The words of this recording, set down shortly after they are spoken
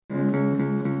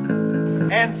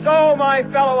And so, my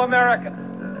fellow Americans,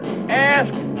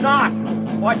 ask not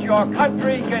what your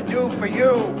country can do for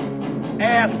you.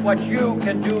 Ask what you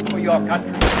can do for your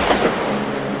country.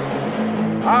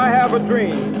 I have a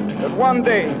dream that one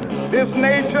day this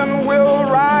nation will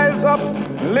rise up,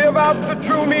 live out the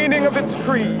true meaning of its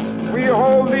creed. We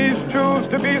hold these truths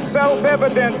to be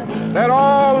self-evident, that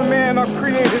all men are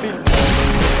created equal.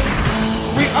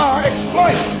 We are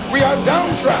exploited. We are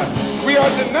downtrodden. We are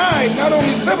denied not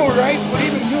only civil rights, but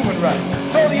even human rights.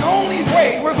 So the only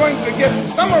way we're going to get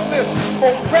some of this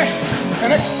oppression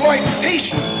and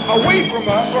exploitation away from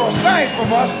us or aside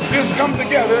from us is come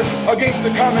together against the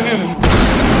common enemy.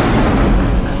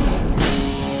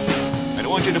 I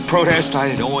don't want you to protest.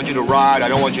 I don't want you to riot. I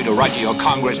don't want you to write to your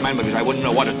congressman because I wouldn't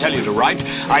know what to tell you to write.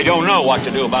 I don't know what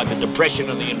to do about the depression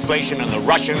and the inflation and the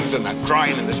Russians and the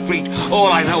crime in the street. All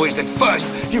I know is that first,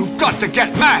 you've got to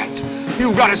get mad.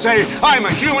 You've got to say, I'm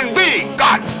a human being.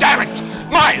 God damn it.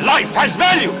 My life has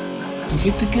value.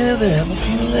 Get together, have a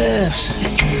few laughs.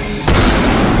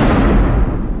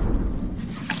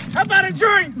 How about a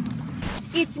drink?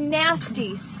 It's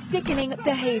nasty, sickening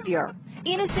behavior.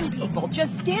 Innocent people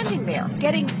just standing there,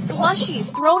 getting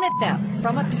slushies thrown at them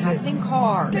from a passing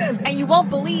car. And you won't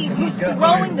believe who's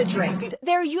throwing the drinks.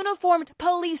 They're uniformed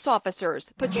police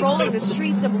officers patrolling the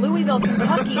streets of Louisville,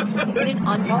 Kentucky in an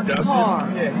unmarked car.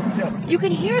 You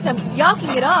can hear them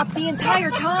yucking it up the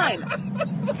entire time.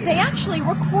 They actually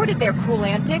recorded their cool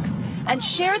antics and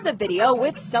shared the video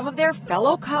with some of their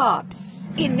fellow cops.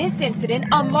 In this incident,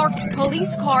 a marked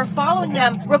police car following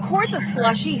them records a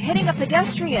slushie hitting a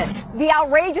pedestrian. The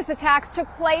outrageous attacks took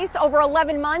place over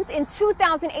 11 months in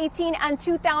 2018 and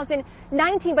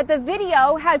 2019, but the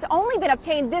video has only been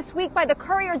obtained this week by the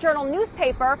Courier-Journal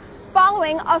newspaper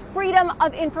following a Freedom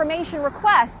of Information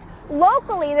request.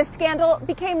 Locally, the scandal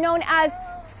became known as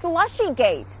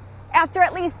Slushie-gate after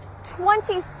at least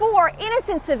 24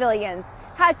 innocent civilians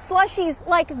had slushies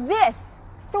like this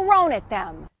thrown at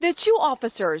them. The two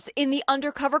officers in the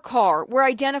undercover car were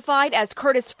identified as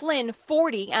Curtis Flynn,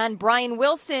 40, and Brian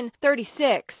Wilson,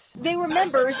 36. They were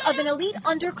members of an elite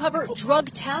undercover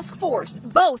drug task force.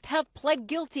 Both have pled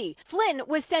guilty. Flynn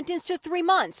was sentenced to 3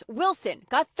 months. Wilson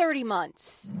got 30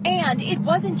 months. And it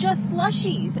wasn't just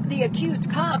slushies. The accused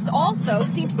cops also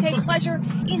seemed to take pleasure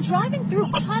in driving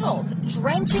through puddles,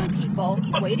 drenching people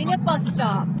waiting at bus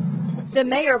stops. The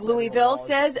mayor of Louisville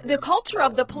says the culture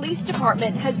of the police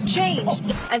department has changed,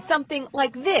 and something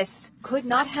like this could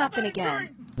not happen again.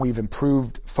 We've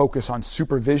improved focus on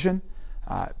supervision.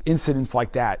 Incidents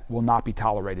like that will not be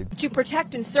tolerated. To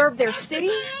protect and serve their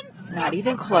city? Not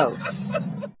even close.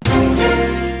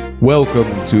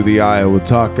 Welcome to the Iowa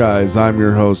Talk, guys. I'm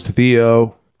your host,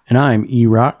 Theo. And I'm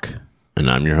E-Rock. And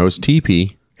I'm your host,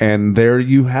 TP. And there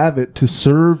you have it, to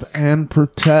serve and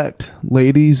protect.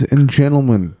 Ladies and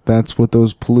gentlemen, that's what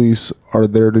those police are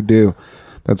there to do.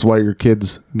 That's why your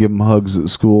kids give them hugs at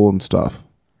school and stuff.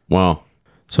 Wow.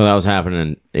 So that was happening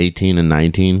in 18 and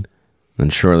 19.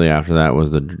 And shortly after that was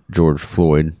the George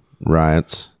Floyd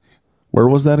riots. Where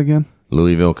was that again?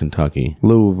 Louisville, Kentucky.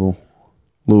 Louisville.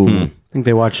 I think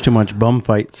they watched too much bum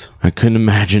fights. I couldn't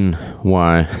imagine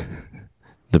why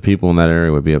the people in that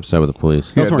area would be upset with the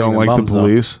police. Yeah, don't like the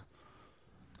police.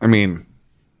 Though. I mean,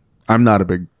 I'm not a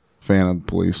big fan of the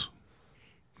police,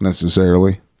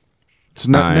 necessarily. It's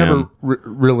not never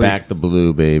really... Back the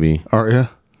blue, baby. Are you?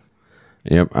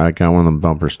 Yep, I got one of them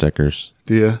bumper stickers.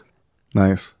 Do you?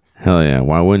 Nice. Hell yeah,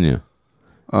 why wouldn't you?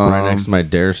 Right next to my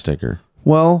Dare sticker.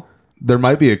 Well, there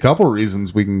might be a couple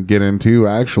reasons we can get into,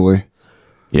 actually.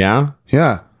 Yeah?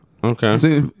 Yeah. Okay. It's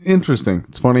interesting.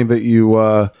 It's funny that you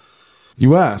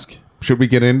ask. Should we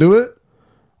get into it?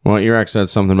 Well, Iraq said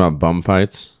something about bum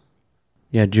fights.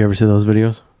 Yeah, did you ever see those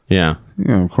videos? Yeah.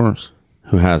 Yeah, of course.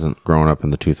 Who hasn't grown up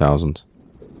in the 2000s?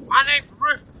 My name's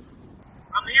Rufus.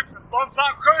 I'm here from the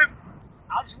Bumfight Crew.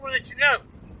 I just want to let you know,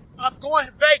 I'm going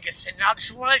to Vegas, and I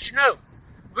just want to let you know,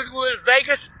 we're going to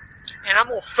Vegas, and I'm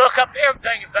going to fuck up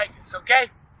everything in Vegas, okay?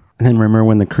 And then remember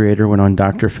when the creator went on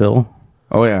Dr. Phil?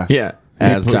 Oh, yeah. Yeah.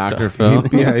 As Dr. Phil.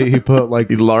 He put like...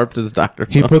 He LARPed as Dr.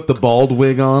 Phil. He put the bald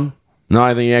wig on. No,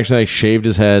 I think he actually shaved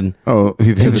his head. Oh,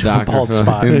 he did. The Dr. bald Phil.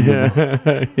 spot.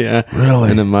 Yeah. Really?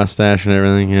 And the mustache and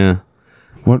everything, yeah.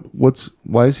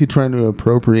 Why is he trying to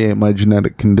appropriate my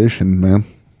genetic condition, man?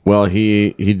 Well,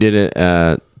 he did it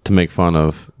to make fun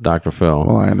of Dr. Phil.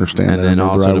 Well, I understand and that. then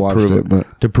also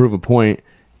to prove a point.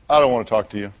 I don't want to talk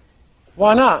to you.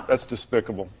 Why not? That's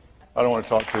despicable. I don't want to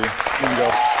talk to you. You can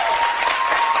go.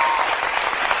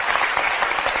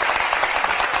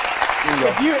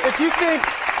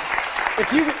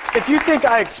 If you think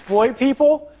I exploit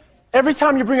people, every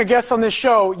time you bring a guest on this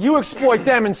show, you exploit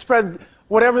them and spread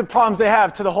whatever the problems they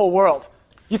have to the whole world.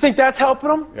 You think that's helping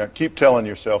them? Yeah, keep telling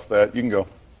yourself that. You can go.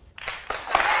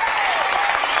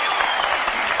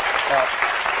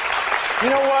 You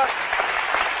know what?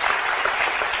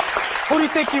 Who do you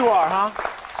think you are, huh?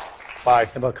 Bye.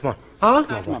 Come on. Huh?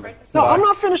 Come on. No, I'm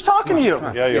not finished talking to you.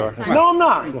 Yeah, you are. No, I'm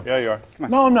not. Yeah, you are.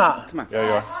 No, I'm not. Yeah,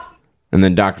 you are. And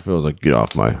then Dr. Phil's like, get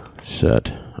off my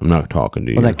set. I'm not talking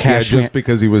to you. Well, that Yeah, cash just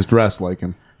because he was dressed like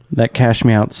him. That Cash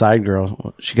Me Outside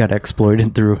girl, she got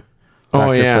exploited through. Oh,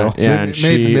 Dr. yeah. Phil. Yeah, Made and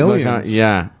she... millions.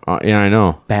 yeah, I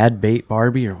know. Bad Bait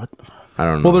Barbie or what? I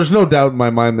don't know. Well, there's no doubt in my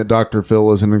mind that Dr.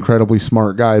 Phil is an incredibly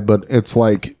smart guy, but it's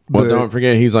like... Well, don't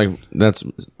forget, he's like, that's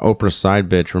Oprah's side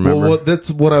bitch, remember? Well,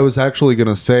 that's what I was actually going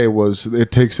to say was it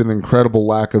takes an incredible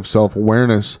lack of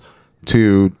self-awareness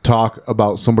to talk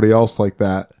about somebody else like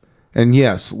that. And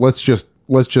yes, let's just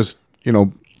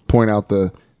point out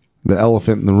the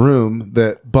elephant in the room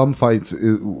that bum fights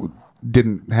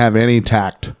didn't have any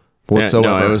tact whatsoever.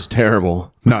 Yeah, no, it was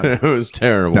terrible. None. It was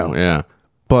terrible. No. Yeah.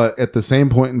 But at the same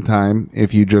point in time,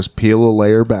 if you just peel a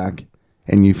layer back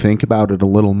and you think about it a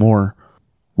little more,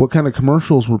 what kind of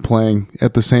commercials were playing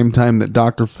at the same time that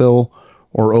Dr. Phil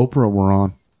or Oprah were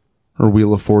on? Or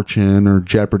Wheel of Fortune or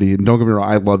Jeopardy. And don't get me wrong,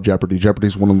 I love Jeopardy.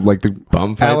 Jeopardy's one of like the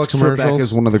Bum fights Alex commercials? Trebek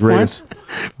is one of the greatest.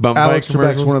 Bum Alex fight Trebek's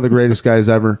commercials? one of the greatest guys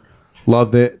ever.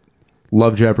 Loved it.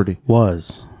 Loved Jeopardy.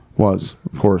 Was,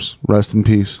 of course. Rest in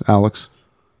peace, Alex.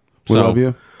 We So- love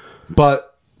you.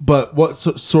 But what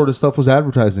sort of stuff was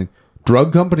advertising?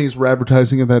 Drug companies were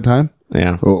advertising at that time.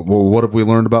 Yeah. Well, what have we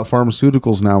learned about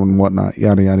pharmaceuticals now and whatnot?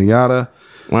 Yada yada yada.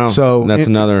 Well, So that's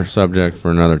another subject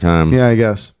for another time. Yeah, I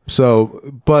guess. So,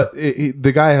 but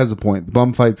the guy has a point. The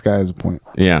bum fights guy has a point.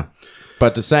 Yeah.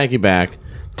 But to Saki back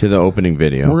to the opening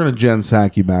video. We're gonna Jen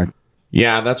Psaki back.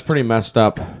 Yeah, that's pretty messed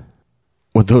up.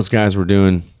 What those guys were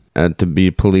doing to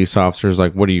be police officers.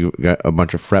 Like, what do you got? A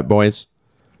bunch of fret boys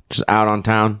just out on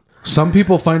town? Some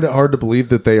people find it hard to believe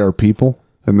that they are people,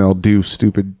 and they'll do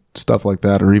stupid stuff like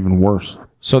that, or even worse.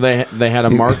 So they had a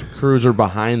marked cruiser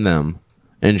behind them,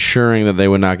 ensuring that they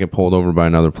would not get pulled over by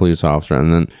another police officer.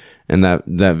 And then in that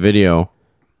video,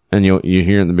 and you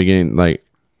hear in the beginning, like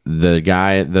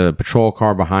the patrol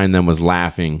car behind them was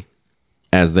laughing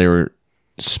as they were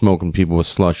smoking people with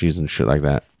slushies and shit like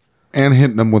that, and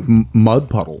hitting them with mud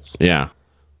puddles. Yeah.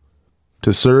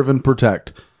 To serve and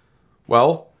protect.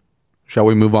 Well, shall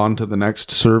we move on to the next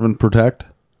serve and protect?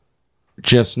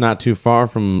 Just not too far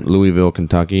from Louisville,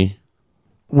 Kentucky.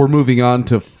 We're moving on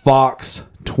to Fox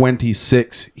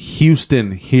 26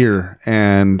 Houston here,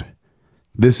 and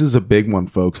this is a big one,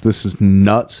 folks. This is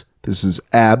nuts. This is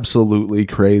absolutely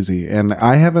crazy, and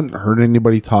I haven't heard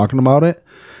anybody talking about it,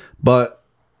 but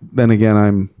then again,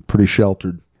 I'm pretty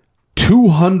sheltered.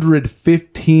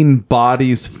 215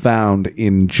 bodies found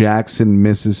in Jackson,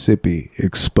 Mississippi,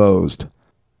 exposed.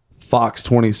 Fox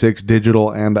 26 Digital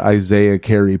and Isaiah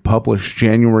Carey published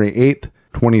January 8th,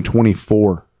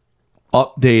 2024.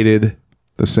 Updated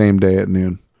the same day at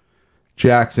noon.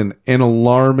 Jackson, an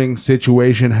alarming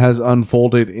situation has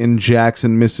unfolded in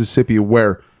Jackson, Mississippi,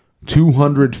 where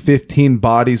 215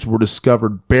 bodies were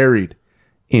discovered buried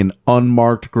in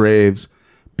unmarked graves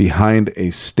behind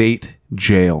a state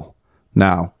jail.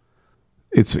 Now,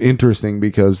 it's interesting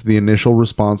because the initial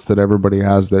response that everybody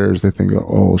has there is they think,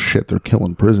 oh shit, they're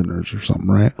killing prisoners or something,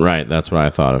 right? Right, that's what I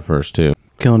thought at first too.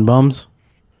 Killing bums?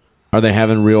 Are they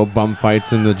having real bum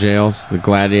fights in the jails? The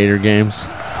gladiator games?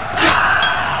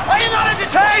 Are you not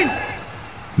entertained?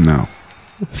 No.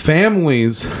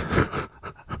 Families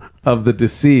of the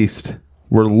deceased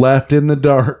were left in the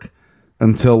dark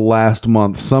until last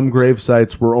month. Some grave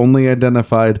sites were only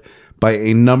identified by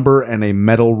a number and a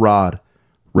metal rod,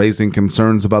 raising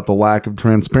concerns about the lack of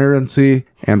transparency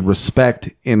and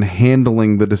respect in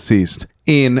handling the deceased.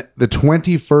 In the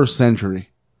 21st century,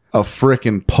 a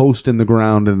frickin' post in the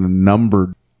ground and a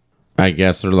numbered. I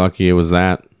guess they're lucky it was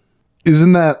that.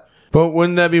 Isn't that... But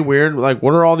wouldn't that be weird? Like,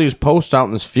 what are all these posts out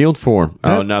in this field for?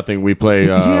 Oh, nothing. We play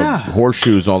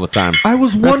horseshoes all the time. I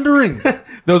was wondering.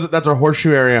 That's our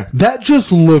horseshoe area. That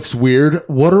just looks weird.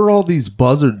 What are all these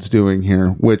buzzards doing here?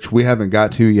 Which we haven't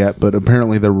got to yet, but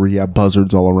apparently there were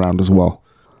buzzards all around as well.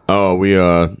 Oh, we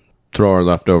throw our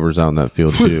leftovers out in that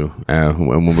field too.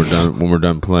 When we're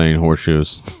done playing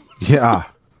horseshoes. Yeah.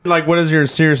 Like, what is your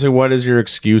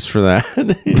excuse for that?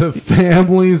 The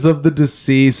families of the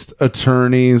deceased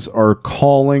attorneys are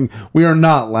calling. We are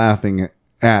not laughing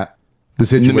at the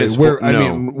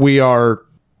situation. We are,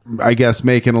 I guess,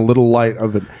 making a little light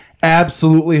of an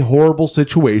absolutely horrible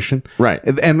situation. Right.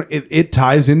 And it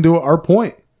ties into our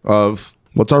point of,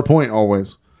 what's our point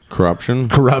always?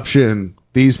 Corruption.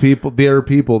 These people, they're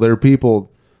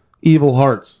people, evil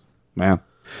hearts. Man.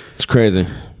 It's crazy.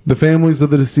 The families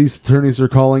of the deceased attorneys are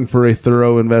calling for a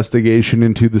thorough investigation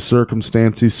into the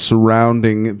circumstances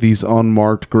surrounding these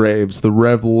unmarked graves. The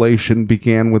revelation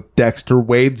began with Dexter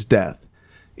Wade's death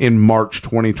in March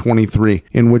 2023,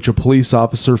 in which a police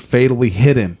officer fatally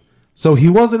hit him. So he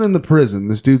wasn't in the prison.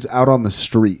 This dude's out on the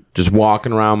street. Just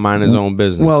walking around minding his own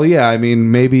business. Well, yeah, I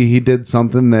mean, maybe he did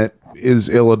something that is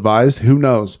ill-advised. Who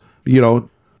knows? You know,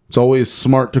 it's always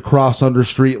smart to cross under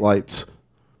streetlights.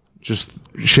 Just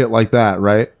shit like that,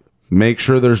 right? Make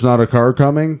sure there's not a car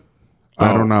coming?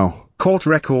 I don't know. Court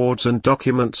records and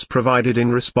documents provided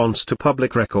in response to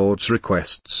public records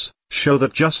requests show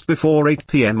that just before 8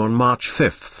 p.m. on March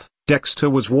 5th, Dexter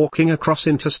was walking across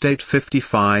Interstate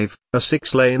 55, a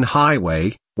 6-lane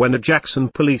highway, when a Jackson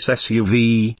police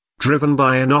SUV, driven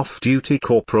by an off-duty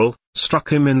corporal,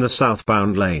 struck him in the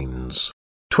southbound lanes.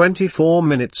 24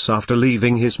 minutes after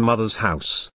leaving his mother's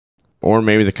house. Or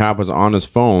maybe the cop was on his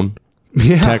phone,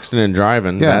 texting and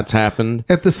driving. Yeah. That's happened.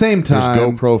 At the same time,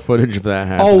 there's GoPro footage of that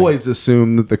happening. always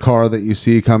assume that the car that you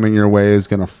see coming your way is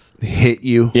going to hit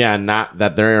you. Yeah, not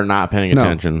that they're not paying No.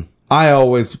 attention. I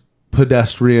always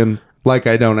pedestrian like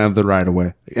I don't have the right of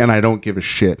way, and I don't give a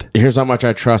shit. Here's how much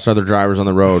I trust other drivers on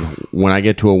the road. When I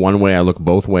get to a one-way, I look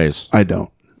both ways. I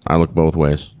don't. I look both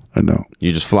ways. I don't.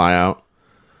 You just fly out?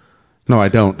 No, I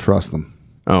don't trust them.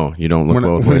 Oh, you don't look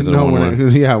both ways in a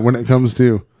one-way?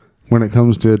 When it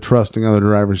comes to trusting other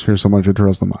drivers, here's how much I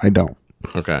trust them. I don't.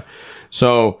 Okay.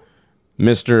 So,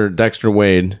 Mr. Dexter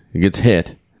Wade gets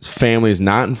hit. His family is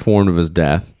not informed of his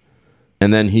death.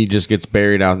 And then he just gets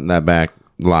buried out in that back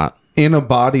lot. In a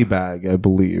body bag, I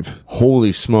believe.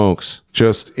 Holy smokes.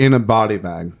 Just in a body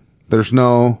bag. There's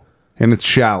no... And it's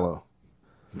shallow.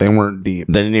 They weren't deep.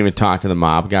 They didn't even talk to the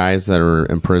mob guys that are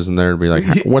in prison there to be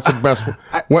like, what's the best...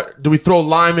 What do we throw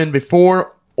lime in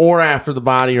before or after the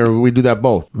body, or we do that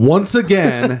both? Once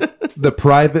again, the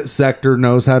private sector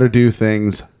knows how to do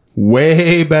things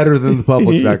way better than the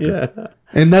public sector. Yeah.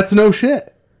 And that's no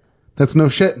shit. That's no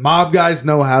shit. Mob guys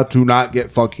know how to not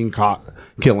get fucking caught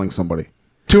killing somebody.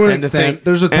 To an extent,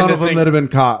 there's a ton of them that have been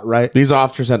caught, right? These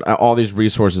officers had all these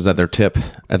resources at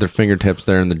their fingertips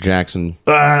there in the Jackson.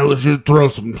 Let's just throw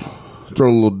a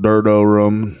little dirt over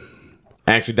them.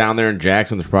 Actually, down there in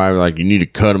Jackson, there's probably like, you need to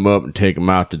cut them up and take them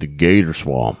out to the gator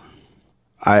swamp.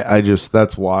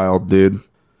 That's wild, dude.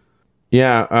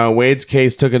 Yeah, Wade's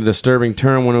case took a disturbing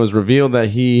turn when it was revealed that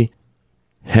he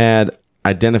had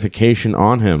identification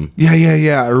on him.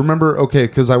 Yeah. I remember, okay,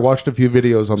 because I watched a few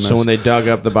videos on this. So when they dug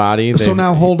up the body... So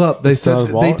now, hold up. They said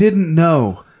they didn't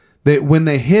know. When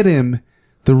they hit him,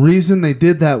 the reason they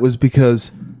did that was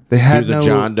because they had he was a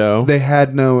John Doe. They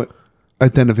had no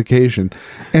identification.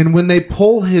 And when they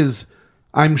pull his...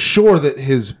 I'm sure that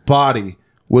his body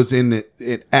was in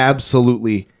an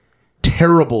absolutely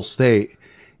terrible state.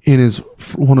 In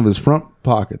one of his front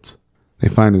pockets, they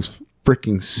find his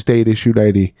freaking state-issued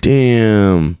ID.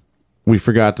 Damn. We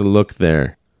forgot to look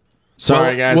there.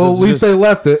 Sorry, guys. Well, at least they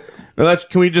left it.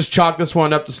 Can we just chalk this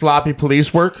one up to sloppy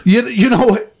police work? You know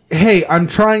what? Hey, I'm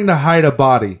trying to hide a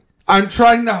body.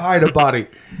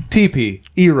 TP,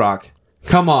 E-Rock,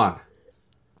 come on.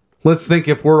 Let's think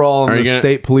if we're all on the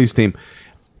state police team.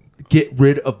 Get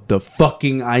rid of the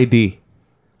fucking ID.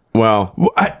 Well,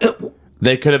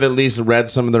 they could have at least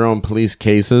read some of their own police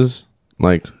cases.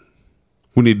 Like,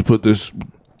 we need to put this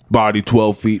body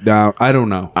 12 feet down. I don't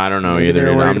know either.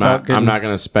 I'm not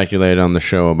going to speculate on the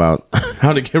show about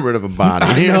how to get rid of a body.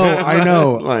 I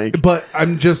know. But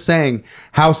I'm just saying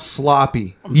how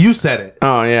sloppy. You said it.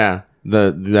 Oh, yeah.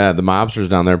 The mobsters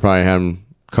down there probably had him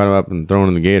cut him up and thrown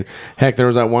in the gator. Heck, there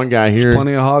was that one guy here. There's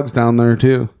plenty of hogs down there,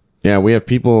 too. Yeah, we have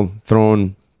people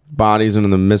throwing bodies into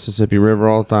the Mississippi River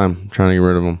all the time, trying to get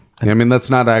rid of them. I mean, that's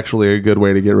not actually a good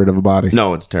way to get rid of a body.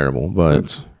 No, it's terrible,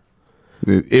 but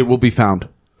it will be found.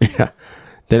 Yeah,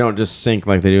 they don't just sink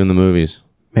like they do in the movies.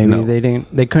 Maybe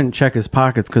they couldn't check his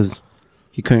pockets because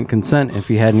he couldn't consent if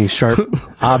he had any sharp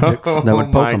objects that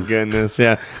would poke him. Oh my goodness,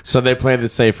 yeah. So they played the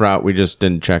safe route. We just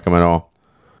didn't check him at all.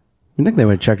 I think they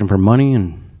would have checked him for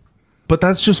money But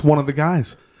that's just one of the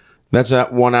guys. That's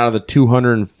that one out of the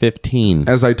 215.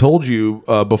 As I told you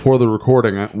before the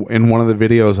recording, in one of the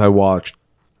videos I watched,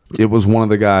 it was one of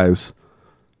the guys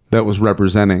that was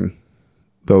representing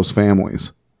those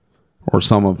families, or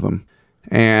some of them.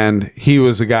 And he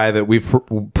was a guy that we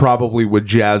probably would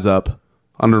jazz up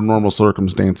under normal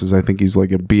circumstances. I think he's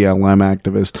like a BLM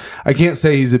activist. I can't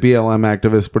say he's a BLM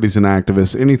activist, but he's an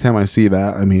activist. Anytime I see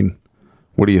that, I mean,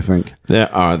 what do you think?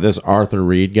 This Arthur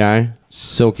Reed guy,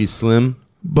 Silky Slim.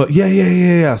 But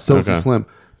yeah, Silky Slim.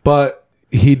 But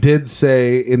he did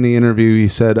say in the interview, he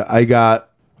said, I got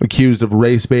accused of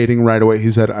race baiting right away.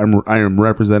 He said, I am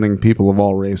representing people of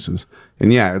all races.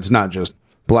 And yeah, it's not just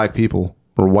black people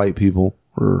or white people,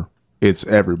 or it's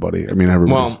everybody. I mean,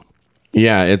 everybody. Well,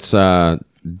 yeah, it's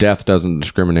death doesn't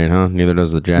discriminate, huh? Neither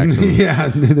does the Jackson.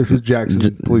 Yeah, neither does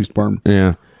Jackson Police Department.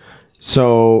 Yeah.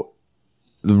 So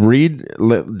Reed,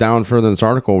 down further in this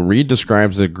article, Reed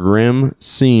describes a grim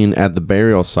scene at the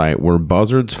burial site where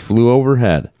buzzards flew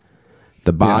overhead.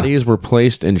 The bodies were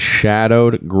placed in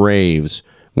shadowed graves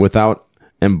without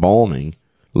embalming,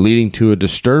 leading to a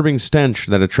disturbing stench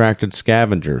that attracted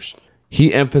scavengers.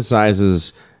 He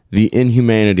emphasizes the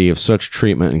inhumanity of such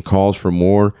treatment and calls for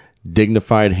more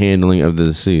dignified handling of the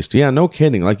deceased. Yeah, no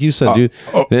kidding. Like you said, dude,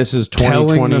 this is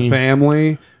 2020. Telling the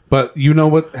family, but you know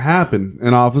what happened?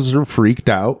 An officer freaked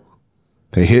out.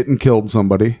 They hit and killed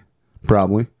somebody,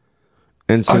 probably.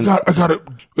 And I gotta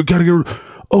get rid.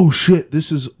 Oh shit!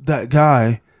 This is that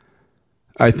guy.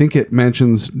 I think it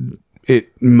mentions.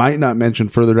 It might not mention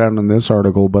further down in this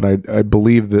article, but I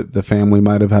believe that the family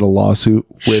might have had a lawsuit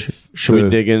with. Should we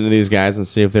dig into these guys and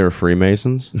see if they were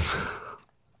Freemasons?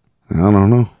 I don't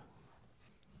know.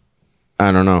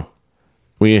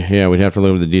 We'd have to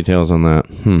look at the details on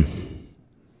that.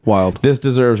 Wild. This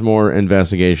deserves more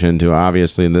investigation into.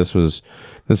 Obviously, that's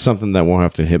something that we'll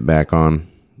have to hit back on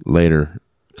later,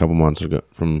 a couple months ago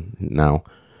from now,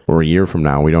 or a year from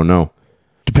now. We don't know.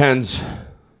 Depends.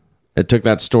 It took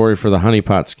that story for the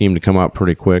honeypot scheme to come out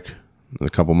pretty quick. A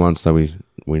couple months that we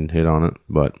hit on it,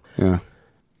 but yeah,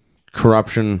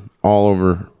 corruption all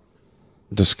over,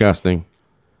 disgusting.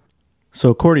 So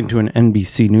according to an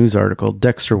NBC News article,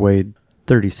 Dexter Wade,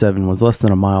 37, was less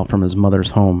than a mile from his mother's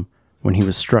home when he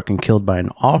was struck and killed by an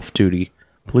off-duty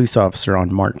police officer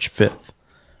on March 5th.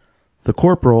 The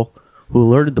corporal who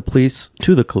alerted the police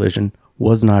to the collision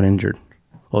was not injured.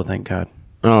 Oh, thank God.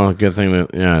 Oh, good thing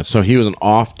yeah. So he was an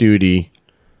off-duty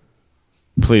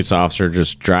police officer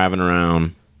just driving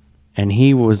around. And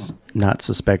he was not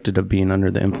suspected of being under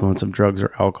the influence of drugs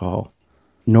or alcohol,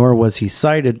 nor was he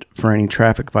cited for any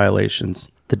traffic violations.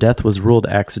 The death was ruled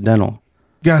accidental.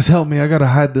 Guys, help me. I gotta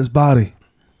hide this body.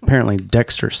 Apparently,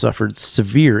 Dexter suffered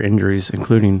severe injuries,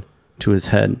 including to his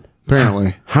head.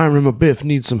 Apparently. Hiram Biff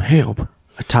needs some help.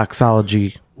 A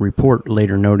toxology report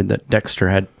later noted that Dexter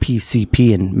had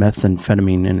PCP and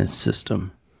methamphetamine in his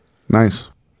system. Nice.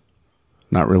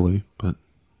 Not really, but...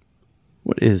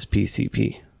 What is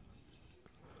PCP?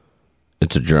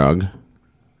 It's a drug.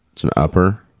 It's an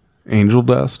upper. Angel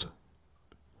dust.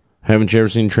 Haven't you ever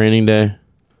seen Training Day?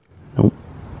 Nope.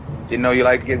 Didn't know you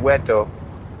like to get wet, though.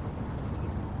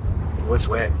 What's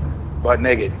wet? Butt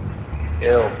naked.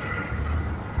 Ill.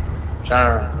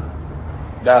 Churn.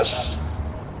 Dust.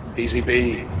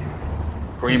 PCP.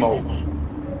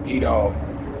 Primos. E-Dog.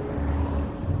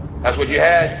 That's what you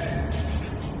had.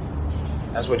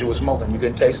 That's what you were smoking. You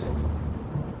couldn't taste it.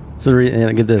 So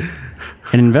get this.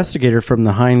 An investigator from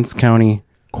the Hinds County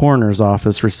Coroner's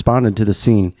Office responded to the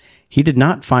scene. He did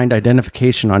not find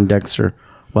identification on Dexter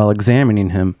while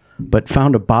examining him, but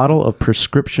found a bottle of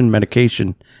prescription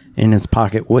medication in his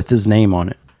pocket with his name on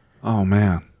it. Oh,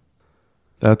 man.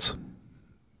 That's,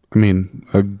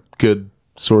 a good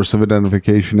source of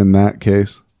identification in that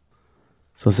case.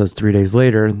 So it says 3 days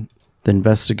later, the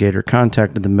investigator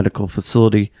contacted the medical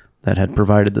facility that had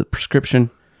provided the prescription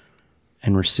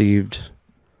and received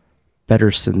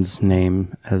Betterson's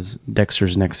name as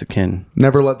Dexter's next of kin.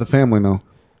 Never let the family know.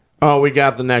 Oh, we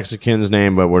got the next of kin's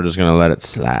name, but we're just going to let it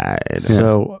slide. Yeah.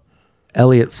 So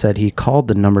Elliot said he called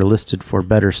the number listed for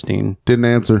Betterstein. Didn't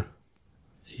answer.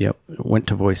 Yep. Went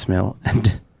to voicemail.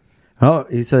 And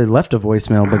he said he left a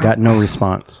voicemail but got no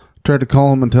response. Tried to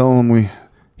call him and tell him we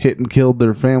hit and killed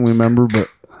their family member, but...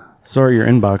 Sorry, your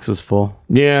inbox is full.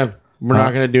 Yeah. We're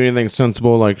not going to do anything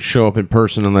sensible like show up in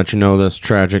person and let you know this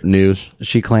tragic news.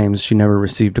 She claims she never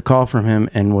received a call from him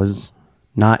and was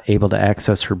not able to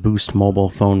access her Boost mobile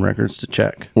phone records to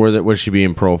check. Was she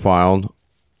being profiled?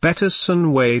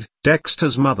 Betterson Wade,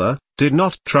 Dexter's mother, did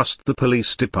not trust the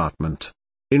police department.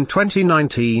 In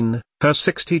 2019, her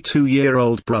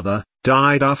 62-year-old brother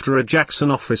died after a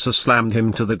Jackson officer slammed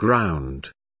him to the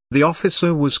ground. The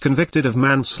officer was convicted of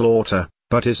manslaughter,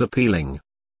 but is appealing.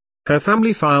 Her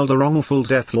family filed a wrongful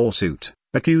death lawsuit,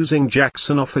 accusing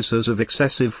Jackson officers of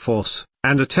excessive force,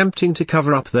 and attempting to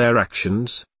cover up their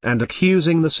actions, and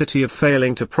accusing the city of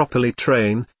failing to properly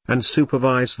train and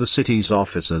supervise the city's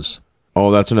officers.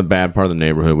 Oh, that's in a bad part of the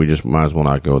neighborhood. We just might as well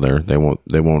not go there. They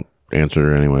won't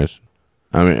answer anyways.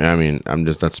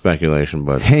 That's speculation,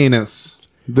 but... Heinous.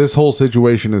 This whole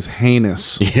situation is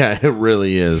heinous. Yeah, it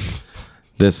really is.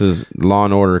 This is... Law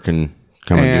and Order can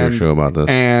come and do a show about this.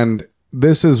 And...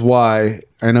 This is why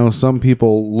I know some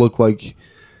people look like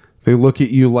They look at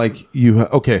you like you...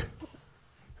 Okay.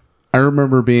 I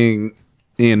remember being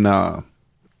in on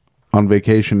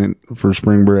vacation for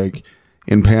spring break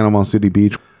in Panama City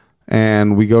Beach,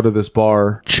 and we go to this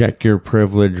bar. Check your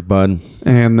privilege, bud.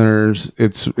 And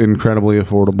it's incredibly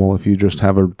affordable if you just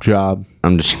have a job.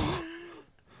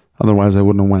 Otherwise, I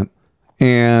wouldn't have went.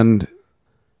 And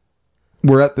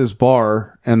we're at this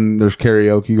bar, and there's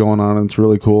karaoke going on, and it's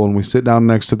really cool. And we sit down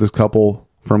next to this couple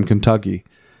from Kentucky.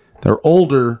 They're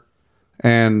older,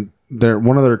 and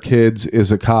one of their kids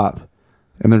is a cop.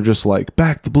 And they're just like,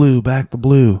 back the blue, back the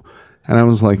blue. And I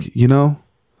was like,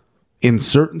 in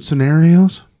certain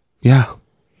scenarios, yeah,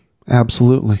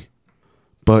 absolutely.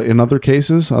 But in other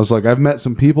cases, I was like, I've met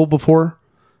some people before.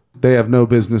 They have no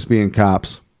business being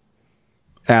cops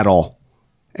at all.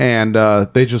 And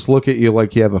they just look at you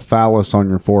like you have a phallus on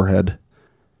your forehead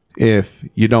if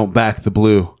you don't back the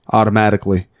blue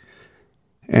automatically.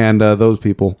 And those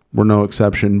people were no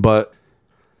exception.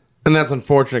 And that's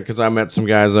unfortunate because I met some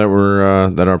guys that were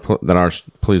that are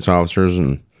police officers,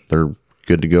 and they're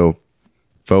good to go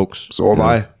folks. So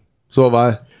have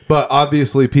I. But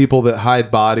obviously, people that hide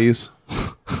bodies,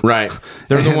 right?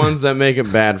 They're the ones that make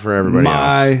it bad for everybody else.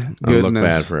 My goodness, look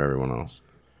bad for everyone else.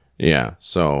 Yeah.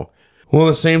 So, well,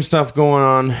 the same stuff going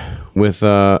on with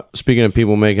speaking of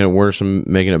people making it worse and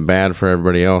making it bad for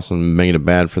everybody else and making it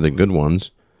bad for the good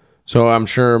ones. So I'm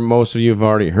sure most of you have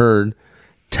already heard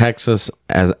Texas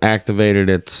has activated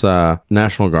its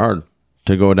National Guard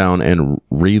to go down and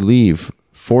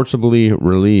forcibly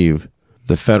relieve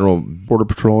the federal Border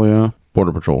Patrol,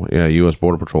 U.S.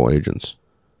 Border Patrol agents.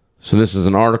 So this is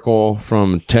an article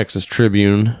from Texas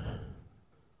Tribune,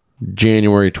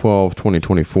 January 12,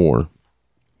 2024.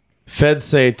 Feds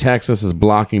say Texas is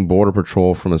blocking Border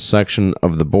Patrol from a section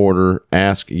of the border.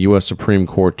 Ask U.S. Supreme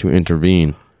Court to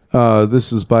intervene.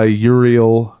 This is by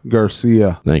Uriel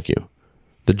Garcia. Thank you.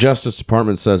 The Justice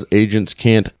Department says agents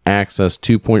can't access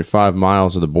 2.5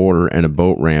 miles of the border and a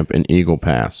boat ramp in Eagle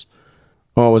Pass.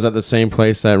 Oh, was that the same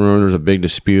place that, remember, there was a big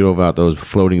dispute about those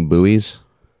floating buoys?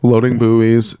 Floating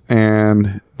buoys,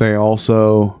 and they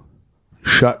also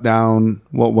shut down,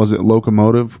 what was it,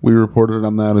 locomotive? We reported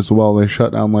on that as well. They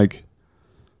shut down,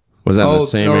 Was that in the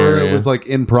same area? It was,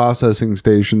 in processing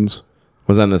stations.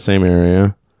 Was that in the same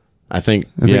area? I think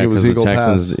it was Eagle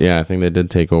Texans, Pass. Yeah, I think they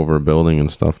did take over a building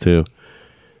and stuff, too.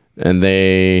 And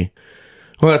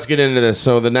let's get into this.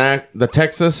 So the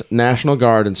Texas National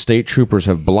Guard and state troopers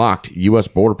have blocked U.S.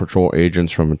 Border Patrol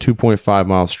agents from a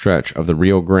 2.5-mile stretch of the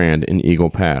Rio Grande in Eagle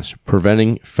Pass,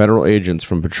 preventing federal agents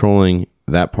from patrolling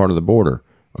that part of the border,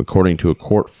 according to a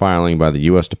court filing by the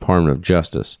U.S. Department of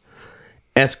Justice,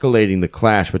 escalating the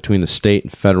clash between the state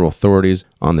and federal authorities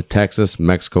on the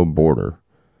Texas-Mexico border.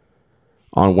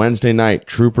 On Wednesday night,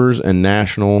 troopers and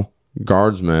National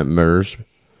Guards members...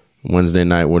 Wednesday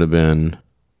night would have been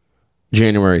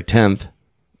January 10th.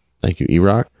 Thank you,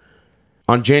 E-Rock.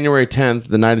 On January 10th,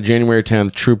 the night of January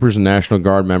 10th, troopers and National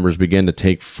Guard members began to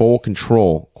take full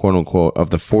control, quote unquote,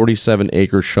 of the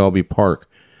 47-acre Shelby Park,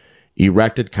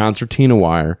 erected concertina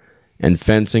wire and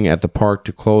fencing at the park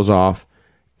to close off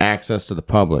access to the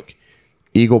public.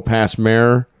 Eagle Pass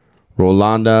Mayor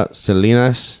Rolanda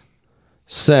Salinas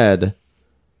said...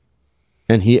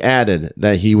 And he added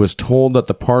that he was told that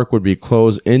the park would be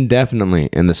closed indefinitely,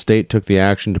 and the state took the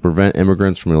action to prevent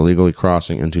immigrants from illegally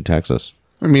crossing into Texas.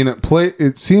 I mean,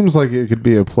 it seems like it could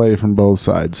be a play from both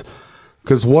sides.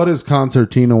 Because what is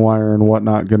concertina wire and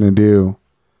whatnot going to do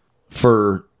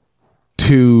for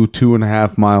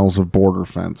 2.5 miles of border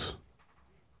fence?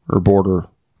 Or border?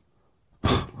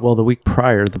 Well, the week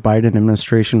prior, the Biden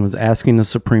administration was asking the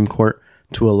Supreme Court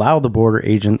to allow the border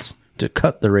agents to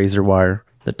cut the razor wire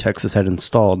that Texas had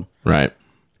installed. Right.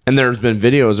 And there's been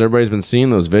videos, everybody's been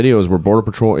seeing those videos where Border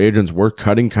Patrol agents were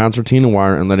cutting concertina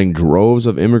wire and letting droves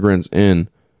of immigrants in.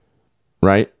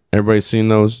 Right? Everybody's seen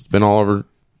those. It's been all over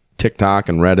TikTok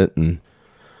and Reddit and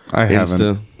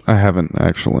Insta. I haven't,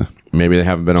 actually. Maybe they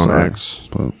haven't been on X.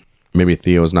 But maybe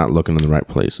Theo's not looking in the right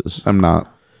places. I'm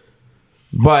not.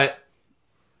 But,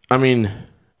 I mean,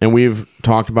 and we've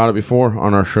talked about it before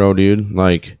on our show, dude.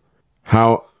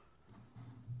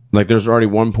 There's already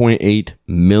 1.8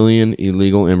 million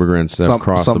illegal immigrants that have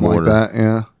crossed the border. Something like that,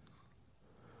 yeah.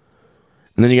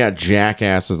 And then you got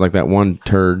jackasses like that one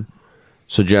turd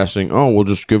suggesting, we'll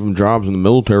just give them jobs in the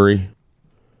military.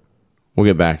 We'll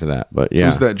get back to that, but yeah.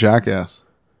 Who's that jackass?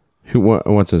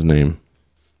 What's his name?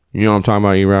 You know what I'm talking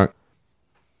about, E-Rock?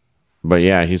 But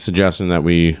yeah, he's suggesting that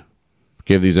we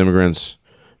give these immigrants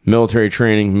military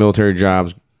training, military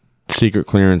jobs, secret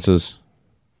clearances.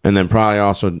 And then probably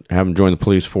also have them join the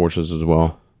police forces as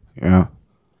well. Yeah.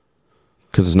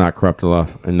 Because it's not corrupt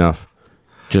enough.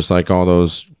 Just like all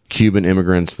those Cuban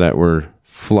immigrants that were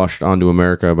flushed onto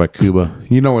America by Cuba.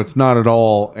 It's not at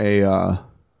all a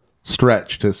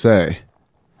stretch to say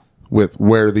with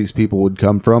where these people would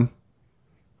come from.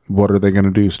 What are they going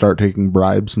to do? Start taking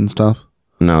bribes and stuff?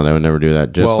 No, they would never do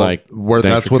that.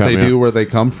 That's what they do where they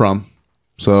come from.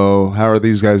 So how are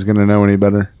these guys going to know any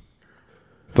better?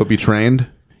 They'll be trained.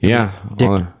 Yeah.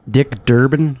 Dick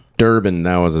Durbin. Durbin,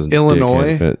 that was his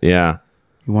Illinois. Fit. Yeah.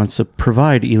 He wants to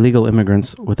provide illegal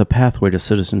immigrants with a pathway to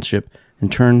citizenship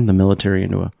and turn the military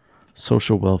into a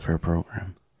social welfare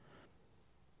program.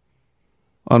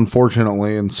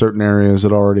 Unfortunately, in certain areas,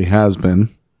 it already has been.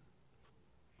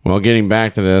 Well, getting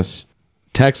back to this,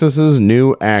 Texas's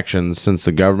new actions since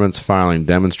the government's filing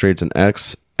demonstrates an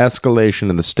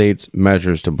escalation in the state's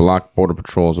measures to block Border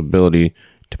Patrol's ability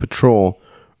to patrol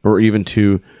or even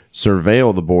to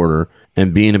surveil the border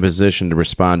and be in a position to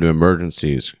respond to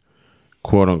emergencies,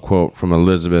 quote unquote, from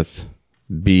Elizabeth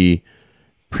B.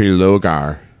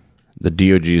 Prelogar, the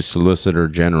DOJ's Solicitor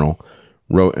General,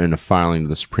 wrote in a filing to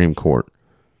the Supreme Court.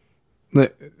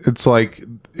 It's like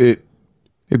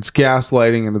it's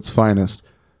gaslighting at its finest.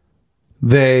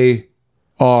 They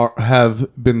have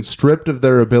been stripped of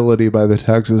their ability by the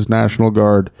Texas National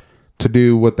Guard to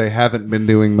do what they haven't been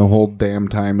doing the whole damn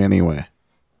time anyway.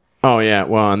 Oh, yeah.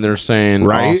 Well, and they're saying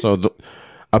also,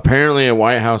 apparently a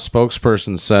White House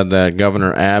spokesperson said that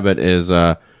Governor Abbott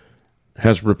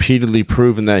has repeatedly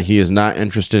proven that he is not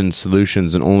interested in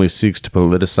solutions and only seeks to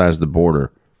politicize the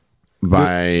border.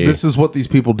 This is what these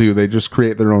people do. They just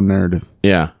create their own narrative.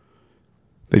 Yeah.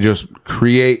 They just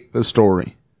create the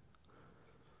story.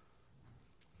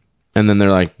 And then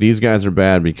they're like, these guys are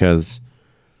bad because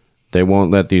they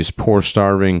won't let these poor,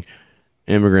 starving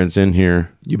immigrants in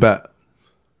here. You bet.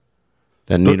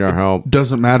 That need our help. It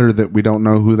doesn't matter that we don't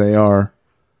know who they are.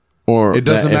 Or it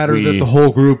doesn't matter that the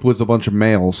whole group was a bunch of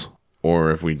males.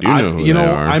 Or if we do know who they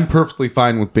are. I'm perfectly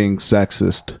fine with being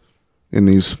sexist in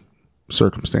these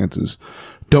circumstances.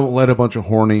 Don't let a bunch of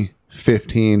horny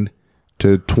 15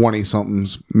 to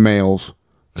 20-somethings males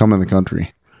come in the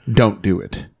country. Don't do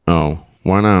it. Oh,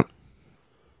 why not?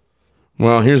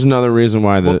 Well, here's another reason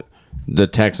why the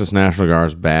Texas National Guard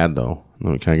is bad, though.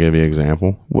 Can I give you an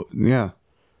example? Yeah.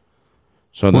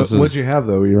 So what'd you have,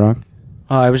 though, Iraq?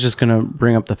 I was just going to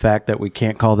bring up the fact that we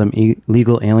can't call them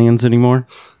illegal aliens anymore.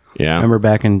 Yeah. Remember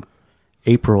back in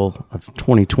April of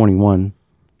 2021,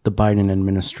 the Biden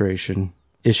administration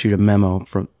issued a memo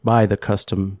by the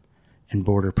Custom and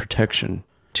Border Protection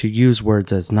to use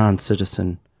words as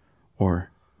non-citizen or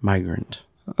migrant.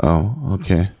 Oh,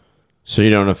 okay. So you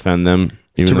don't offend them?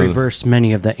 To reverse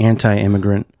many of the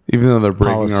anti-immigrant even though they're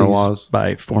breaking our laws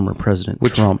by former President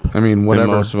Trump. I mean, whatever.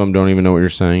 And most of them don't even know what you're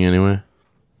saying anyway.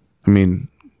 I mean,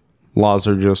 laws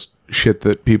are just shit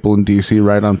that people in D.C.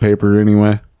 write on paper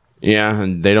anyway. Yeah,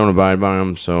 and they don't abide by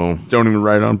them, so... Don't even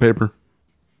write on paper.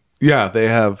 Yeah, they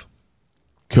have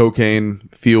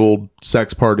cocaine-fueled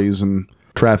sex parties and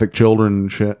traffic children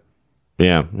and shit.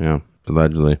 Yeah,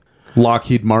 allegedly.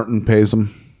 Lockheed Martin pays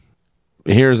them.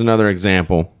 Here's another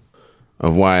example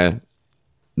of why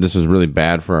this is really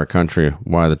bad for our country,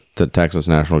 why the Texas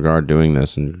National Guard doing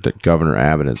this, and Governor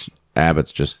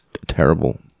Abbott's just a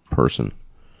terrible person.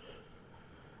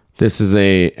 This is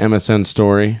a MSN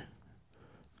story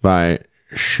by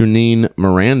Shuneen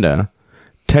Miranda.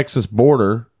 Texas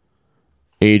border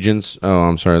agents,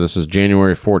 this is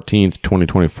January 14th,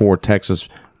 2024. Texas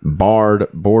barred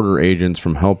border agents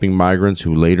from helping migrants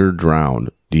who later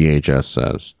drowned, DHS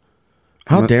says.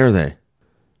 How dare they?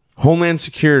 Homeland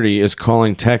Security is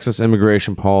calling Texas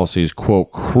immigration policies,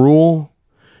 quote, cruel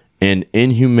and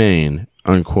inhumane,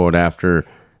 unquote, after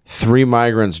 3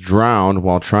 migrants drowned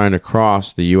while trying to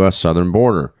cross the U.S. southern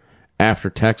border, after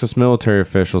Texas military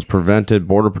officials prevented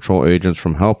Border Patrol agents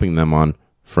from helping them on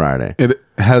Friday. It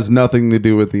has nothing to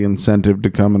do with the incentive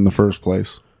to come in the first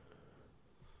place.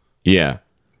 Yeah.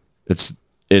 It's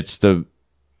the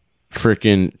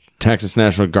freaking Texas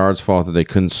National Guard's fault that they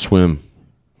couldn't swim.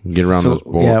 Get around those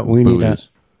buoys. Yeah, we need that.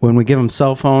 When we give them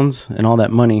cell phones and all that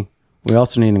money, we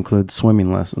also need to include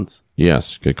swimming lessons.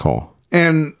 Yes, good call.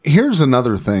 And here's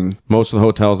another thing. Most of the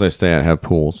hotels I stay at have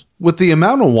pools. With the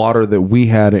amount of water that we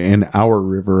had in our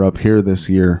river up here this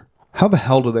year, how the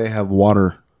hell do they have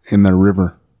water in their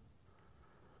river?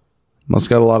 Must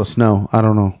got a lot of snow. I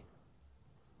don't know.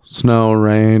 Snow,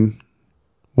 rain.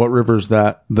 What river's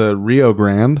that? The Rio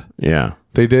Grande? Yeah.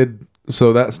 They did.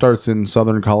 So that starts in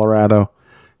southern Colorado.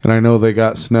 And I know they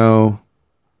got snow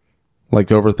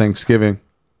like over Thanksgiving.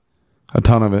 A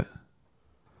ton of it.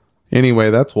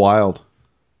 Anyway, that's wild.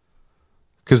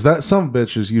 Because that some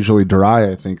bitch is usually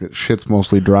dry, I think. That shit's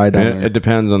mostly dry down there. It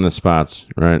depends on the spots,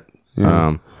 right?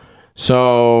 Yeah.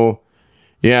 So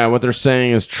Yeah, what they're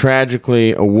saying is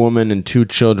tragically a woman and 2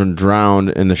 children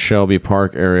drowned in the Shelby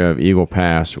Park area of Eagle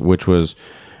Pass, which was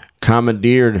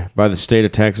commandeered by the state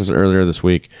of Texas earlier this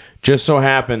week. Just so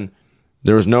happened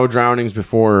there was no drownings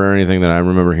before or anything that I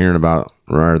remember hearing about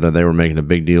or that they were making a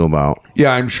big deal about.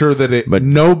 Yeah, I'm sure that but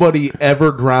nobody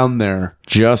ever drowned there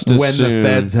just as when soon, the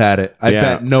feds had it. I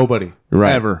bet nobody.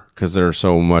 Right. Ever. Because they're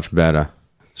so much better.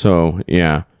 So,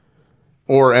 yeah.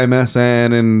 Or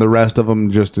MSN and the rest of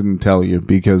them just didn't tell you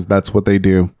because that's what they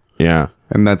do. Yeah.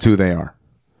 And that's who they are.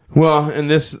 Well, in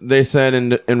this, they said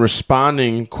in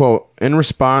responding, quote, in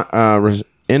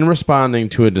responding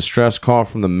to a distress call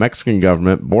from the Mexican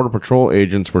government, Border Patrol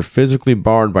agents were physically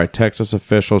barred by Texas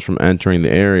officials from entering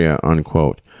the area,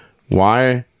 unquote.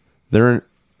 Why? They're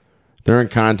in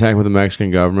contact with the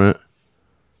Mexican government.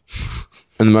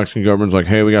 And the Mexican government's like,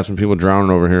 hey, we got some people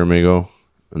drowning over here, amigo.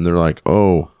 And they're like,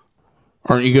 oh.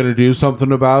 Aren't you going to do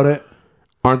something about it?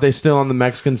 Aren't they still on the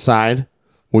Mexican side?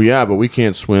 Well, yeah, but we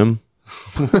can't swim.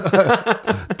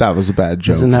 That was a bad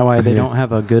joke. Isn't that why they don't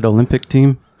have a good Olympic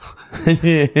team?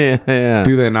 Yeah.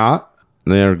 Do they not?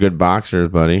 They are good boxers,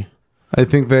 buddy. I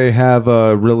think they have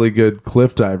really good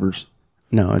cliff divers.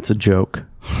 No, it's a joke.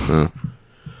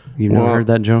 You've never heard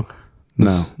that joke?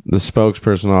 No. The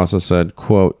spokesperson also said,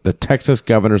 quote, the Texas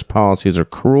governor's policies are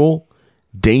cruel,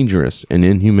 dangerous, and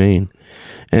inhumane.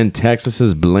 And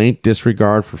Texas's blatant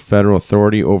disregard for federal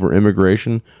authority over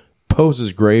immigration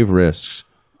poses grave risks,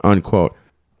 unquote.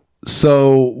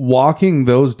 So walking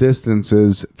those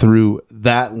distances through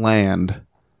that land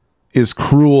is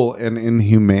cruel and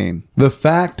inhumane. The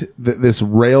fact that this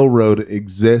railroad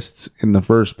exists in the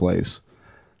first place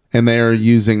and they are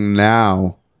using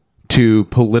now to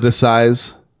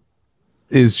politicize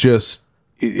is just,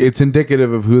 it's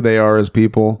indicative of who they are as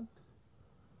people.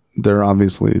 They're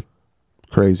obviously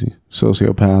crazy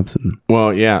sociopaths. And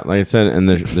well, yeah, like I said, and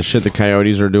the shit the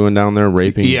coyotes are doing down there,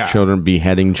 raping children,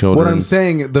 beheading children. What I'm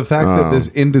saying, the fact that this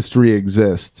industry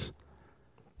exists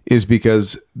is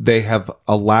because they have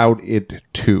allowed it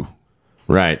to.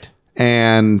 Right.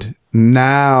 And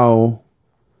now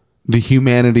the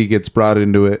humanity gets brought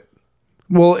into it.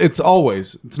 Well, it's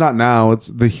not now. It's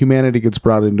the humanity gets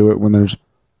brought into it when there's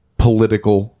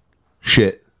political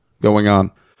shit going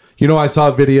on. You know, I saw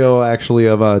a video actually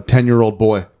of a 10-year-old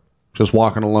boy just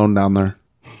walking alone down there.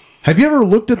 Have you ever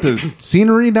looked at the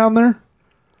scenery down there?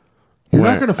 You're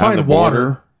not going to find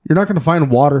water. You're not going to find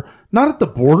water. Not at the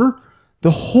border. The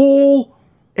whole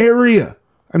area.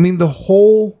 I mean, the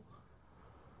whole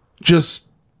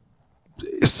just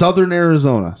southern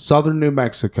Arizona, southern New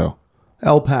Mexico,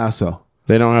 El Paso.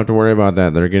 They don't have to worry about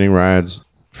that. They're getting rides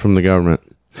from the government.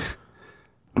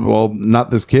 Well,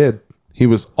 not this kid. He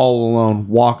was all alone,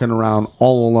 walking around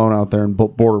all alone out there, and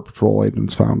Border Patrol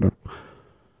agents found him.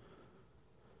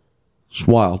 It's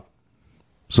wild.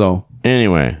 So,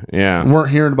 anyway, yeah. Weren't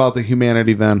hearing about the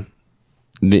humanity then.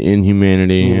 The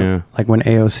inhumanity, yeah. Like when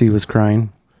AOC was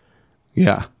crying.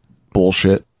 Yeah.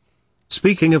 Bullshit.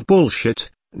 Speaking of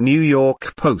bullshit, New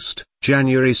York Post,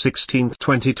 January 16,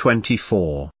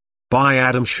 2024. By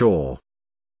Adam Shaw.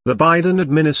 The Biden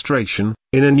administration,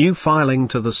 in a new filing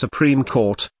to the Supreme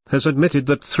Court, has admitted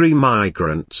that 3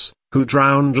 migrants, who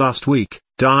drowned last week,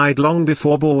 died long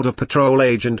before Border Patrol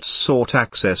agents sought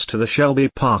access to the Shelby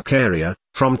Park area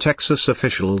from Texas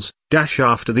officials,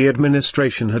 after the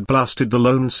administration had blasted the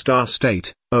Lone Star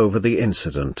State over the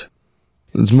incident.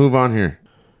 Let's move on here.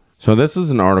 So this is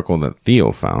an article that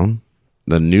Theo found,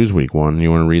 the Newsweek one.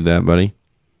 You want to read that, buddy?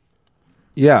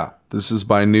 Yeah, this is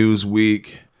by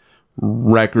Newsweek.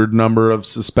 Record number of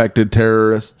suspected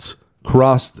terrorists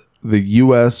crossed the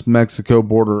U.S.-Mexico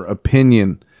border.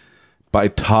 Opinion by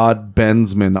Todd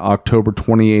Bensman, October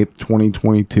 28th,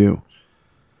 2022.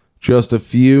 Just a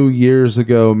few years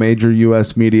ago, major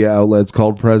U.S. media outlets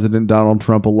called President Donald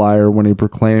Trump a liar when he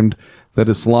proclaimed that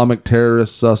Islamic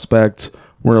terrorist suspects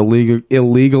were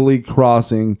illegally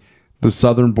crossing the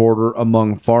southern border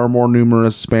among far more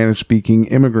numerous Spanish-speaking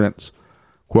immigrants.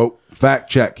 Quote, fact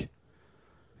check.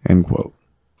 End quote.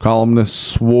 Columnists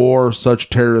swore such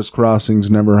terrorist crossings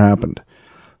never happened.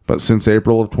 But since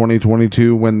April of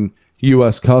 2022, when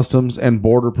U.S. Customs and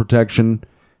Border Protection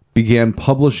began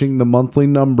publishing the monthly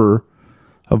number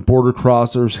of border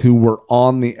crossers who were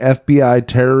on the FBI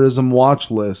terrorism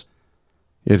watch list,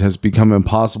 it has become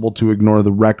impossible to ignore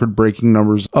the record-breaking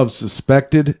numbers of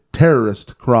suspected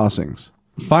terrorist crossings.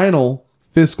 Final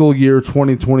fiscal year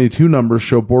 2022 numbers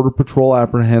show Border Patrol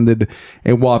apprehended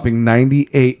a whopping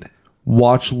 98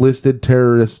 watch-listed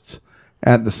terrorists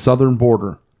at the southern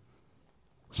border.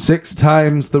 6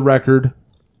 times the record,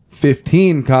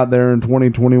 15 caught there in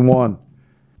 2021.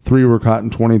 3 were caught in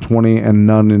 2020, and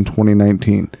none in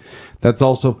 2019. That's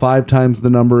also 5 times the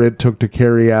number it took to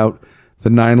carry out the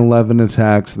 9/11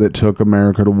 attacks that took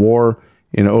America to war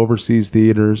in overseas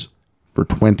theaters for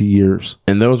 20 years.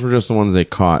 And those were just the ones they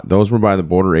caught. Those were by the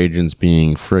border agents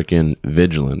being freaking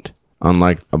vigilant,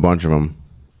 unlike a bunch of them.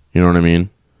 You know what I mean?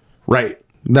 Right.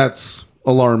 That's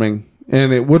alarming.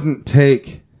 And it wouldn't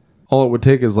take, all it would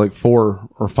take is like 4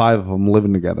 or 5 of them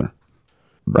living together.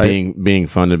 Right? Being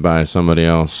funded by somebody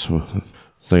else.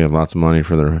 So they have lots of money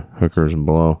for their hookers and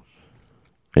blow.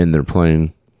 And they're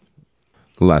playing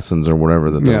lessons or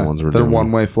whatever that the ones were they're doing.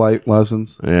 one-way flight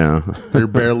lessons. Yeah. They're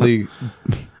barely...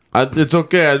 It's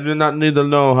okay. I do not need to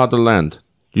know how to land.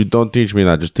 You don't teach me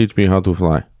that. Just teach me how to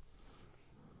fly.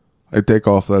 I take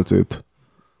off, that's it.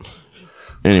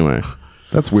 Anyway.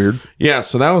 That's weird. Yeah,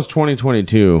 so that was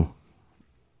 2022.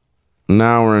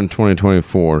 Now we're in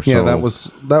 2024. So yeah, that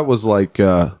was like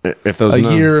if those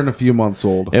year and a few months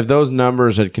old. If those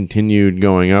numbers had continued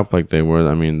going up like they were,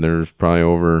 I mean, there's probably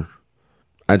over,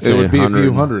 I'd say it would be a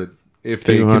few hundred if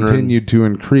they continued to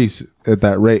increase at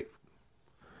that rate.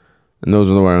 And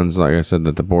those are the ones, like I said,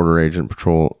 that the border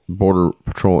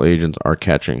patrol agents are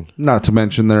catching. Not to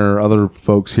mention there are other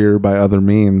folks here by other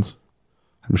means,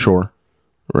 I'm sure.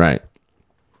 Right.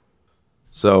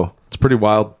 So it's pretty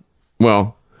wild.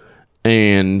 Well,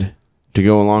 and to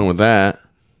go along with that,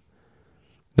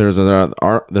 there's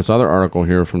this other article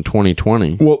here from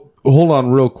 2020. Well, hold on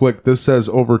real quick. This says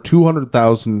over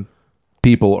 200,000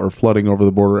 people are flooding over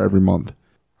the border every month.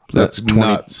 That's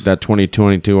nuts. That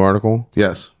 2022 article?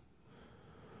 Yes.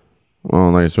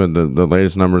 Well, like I said, the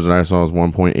latest numbers that I saw is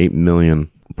 1.8 million,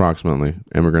 approximately,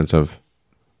 immigrants have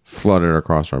flooded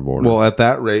across our border. Well, at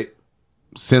that rate,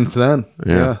 since then.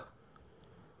 Yeah.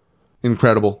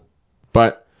 Incredible.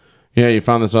 But, yeah, you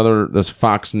found this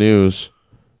Fox News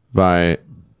by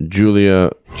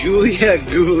Julia,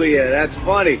 that's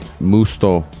funny.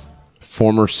 Musto,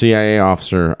 former CIA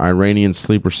officer, Iranian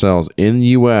sleeper cells in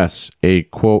U.S., a,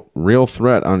 quote, real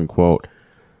threat, unquote,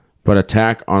 but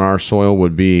attack on our soil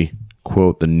would be,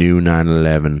 quote, the new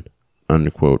 9/11,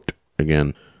 unquote,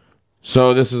 again.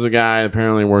 So this is a guy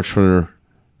apparently works for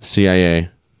the CIA,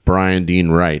 Brian Dean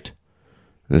Wright.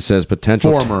 And it says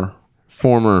potential...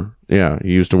 Former, yeah,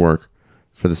 he used to work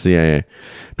for the CIA.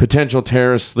 Potential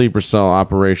terrorist sleeper cell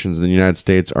operations in the United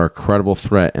States are a credible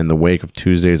threat in the wake of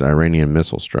Tuesday's Iranian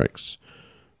missile strikes.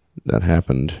 That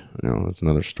happened. That's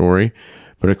another story.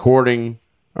 But appearing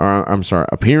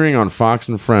on Fox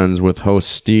and Friends with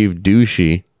host Steve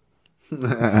Doocy,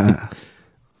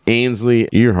 Ainsley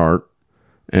Earhart,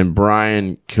 and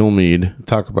Brian Kilmeade.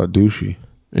 Talk about Doocy.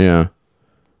 Yeah.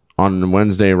 On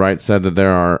Wednesday, Wright said that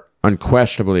there are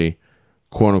unquestionably,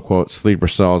 quote-unquote, sleeper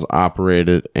cells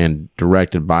operated and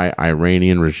directed by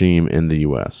Iranian regime in the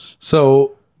U.S.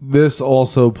 So this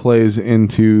also plays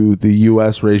into the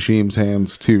U.S. regime's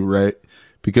hands too, right?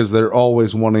 Because they're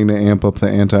always wanting to amp up the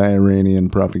anti-Iranian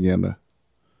propaganda.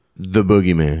 The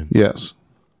boogeyman. Yes.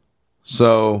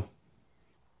 So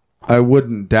I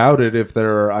wouldn't doubt it if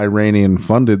they're Iranian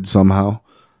funded somehow.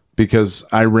 Because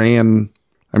Iran,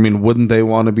 I mean, wouldn't they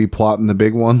want to be plotting the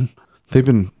big one? They've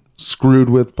been screwed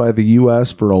with by the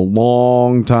U.S. for a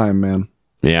long time, man.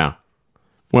 Yeah.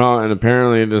 Well, and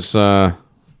apparently this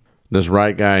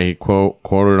Wright guy he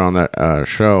quoted on that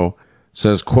show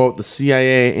says, quote, the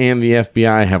CIA and the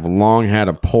FBI have long had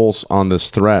a pulse on this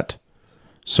threat,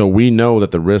 so we know that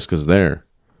the risk is there.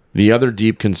 The other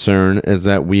deep concern is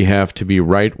that we have to be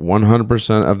right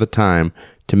 100% of the time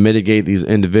to mitigate these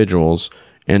individuals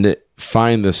and to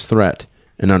find this threat.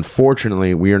 And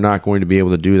unfortunately, we are not going to be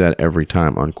able to do that every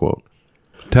time, unquote.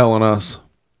 Telling us.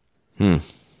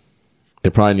 They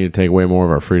probably need to take away more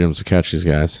of our freedoms to catch these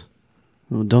guys.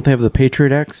 Well, don't they have the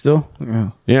Patriot Act still?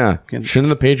 Yeah. Shouldn't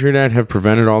the Patriot Act have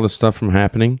prevented all this stuff from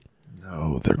happening?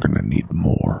 No, they're going to need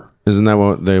more. Isn't that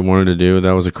what they wanted to do?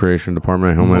 That was a creation of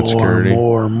Department of Homeland Security.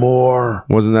 More.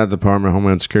 Wasn't that the Department of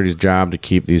Homeland Security's job to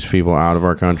keep these people out of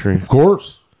our country? Of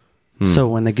course. So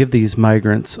when they give these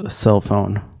migrants a cell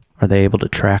phone, are they able to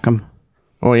track them?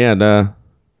 Oh, yeah, duh.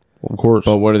 Of course.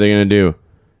 But what are they going to do?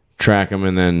 Track them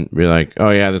and then be like, oh,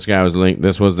 yeah, this guy was linked.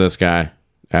 This was this guy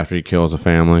after he kills a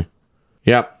family.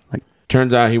 Yep.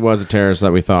 Turns out he was a terrorist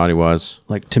that we thought he was.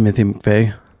 Like Timothy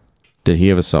McVeigh? Did he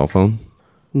have a cell phone?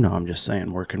 No, I'm just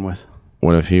saying, working with.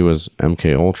 What if he was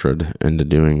MK Ultra'd into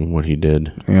doing what he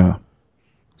did? Yeah.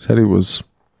 Said he was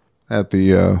at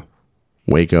the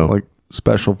Waco. Like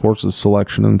Special Forces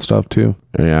selection and stuff too.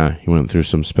 Yeah, he went through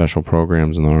some special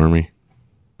programs in the Army.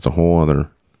 It's a whole other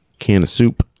can of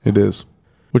soup. It is.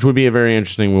 which would be a very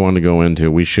interesting one to go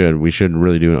into. We should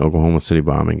really do an Oklahoma City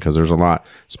bombing because there's a lot,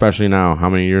 especially now. How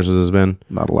many years has this been?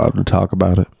 Not allowed to talk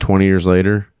about it. 20 years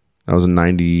later. That was in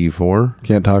 94.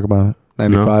 Can't talk about it.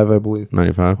 95, no? I believe.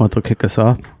 95. What, they'll kick us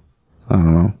off? I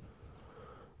don't know.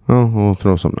 Well, we'll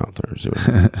throw something out there and see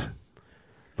what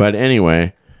But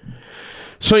anyway,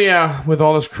 so yeah, with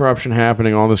all this corruption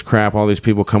happening, all this crap, all these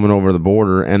people coming over the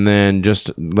border, and then just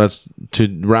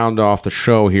to round off the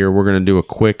show here, we're going to do a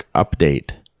quick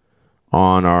update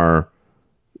on our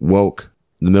the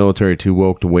military too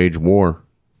woke to wage war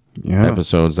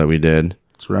episodes that we did.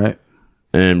 That's right.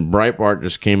 And Breitbart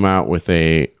just came out with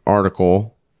a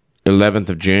article, 11th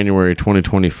of January,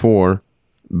 2024,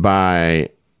 by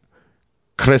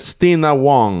Christina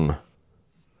Wong.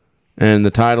 And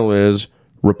the title is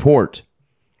Report,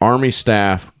 Army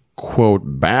Staff, quote,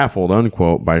 baffled,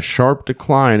 unquote, by sharp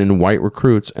decline in white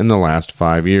recruits in the last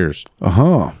 5 years.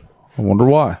 I wonder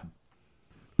why.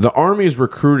 The Army's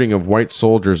recruiting of white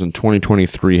soldiers in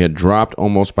 2023 had dropped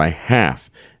almost by half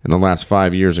in the last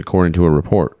 5 years, according to a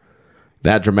report.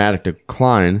 That dramatic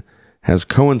decline has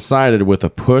coincided with a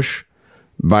push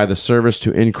by the service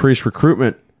to increase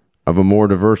recruitment of a more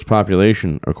diverse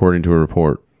population, according to a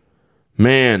report.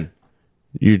 Man,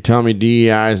 you tell me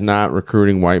DEI is not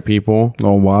recruiting white people?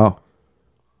 Oh, wow.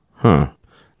 Huh.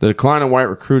 The decline in white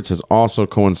recruits has also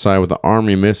coincided with the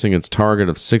Army missing its target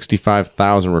of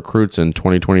 65,000 recruits in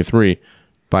 2023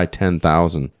 by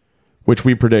 10,000, which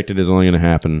we predicted is only going to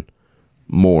happen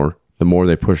more the more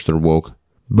they push their woke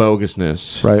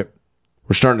bogusness. Right.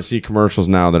 We're starting to see commercials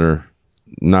now that are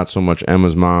not so much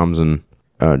Emma's Moms and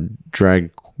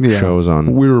drag shows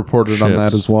on. We reported ships. on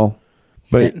that as well.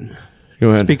 But go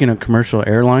ahead. Speaking of commercial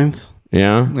airlines,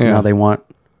 now they want,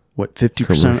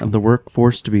 50% of the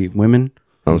workforce to be women?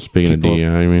 Oh, speaking of DEI,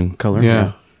 I mean. Color?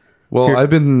 Yeah. Well, I've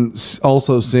been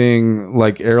also seeing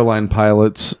like airline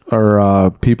pilots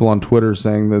or people on Twitter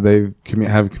saying that they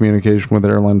have communication with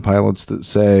airline pilots that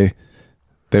say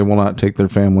they will not take their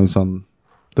families on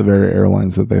the very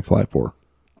airlines that they fly for.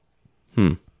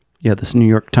 Yeah, this New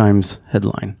York Times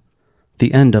headline.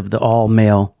 The end of the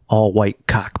all-male, all-white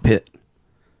cockpit.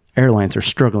 Airlines are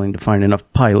struggling to find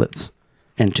enough pilots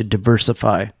and to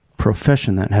diversify a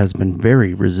profession that has been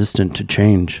very resistant to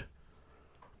change.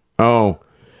 Oh,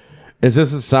 is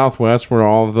this at Southwest where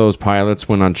all of those pilots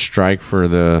went on strike for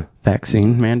the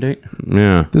vaccine mandate?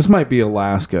 Yeah. This might be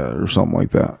Alaska or something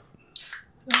like that.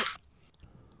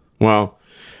 Well,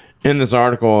 in this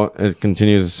article, it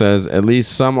continues, it says, at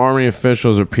least some Army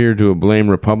officials appear to blame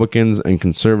Republicans and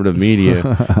conservative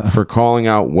media for calling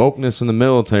out wokeness in the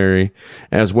military,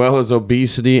 as well as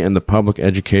obesity and the public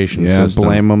education system.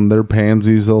 Blame them. They're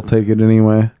pansies. They'll take it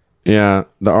anyway. Yeah,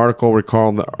 the article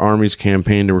recalled the Army's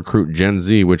campaign to recruit Gen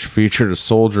Z, which featured a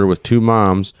soldier with 2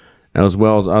 moms, as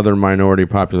well as other minority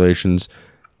populations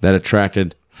that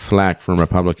attracted flack from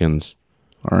Republicans.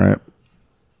 All right.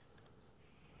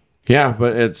 Yeah,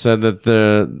 but it said that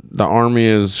the Army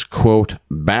is, quote,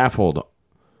 baffled.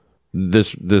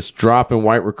 This drop in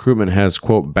white recruitment has,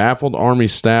 quote, baffled Army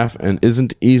staff and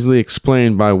isn't easily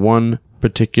explained by one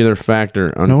particular factor,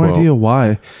 unquote. No idea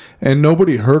why. And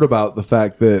nobody heard about the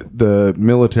fact that the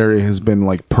military has been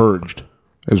like purged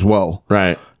as well.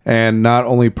 Right. And not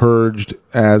only purged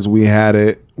as we had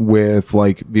it with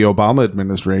like the Obama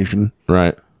administration.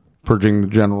 Right. Purging the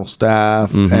general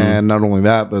staff, and not only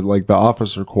that, but like the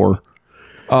officer corps.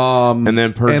 And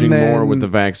then purging more with the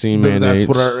vaccine mandates.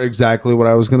 That's exactly what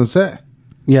I was going to say.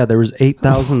 Yeah, there was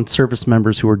 8,000 service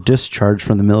members who were discharged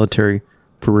from the military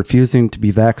for refusing to be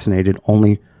vaccinated.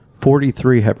 Only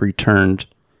 43 have returned.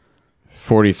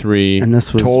 43 and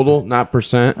this was total, not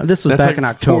percent. This was back in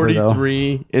October,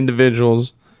 43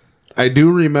 individuals. I do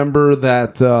remember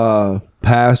that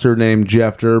pastor named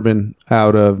Jeff Durbin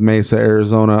out of Mesa,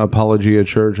 Arizona, Apologia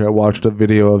Church. I watched a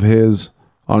video of his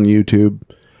on YouTube,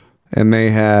 and they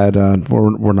had,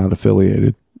 we're not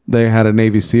affiliated. They had a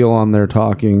Navy SEAL on there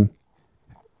talking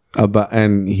about,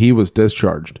 and he was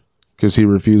discharged because he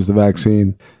refused the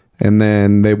vaccine, and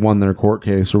then they won their court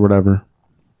case or whatever.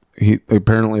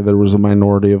 Apparently there was a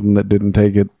minority of them that didn't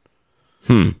take it.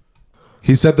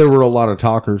 He said there were a lot of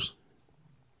talkers,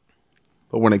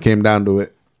 but when it came down to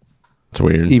it, it's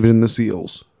weird. Even in the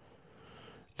SEALs.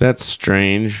 That's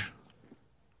strange.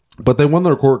 But they won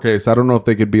their court case. I don't know if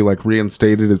they could be like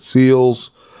reinstated as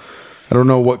SEALs. I don't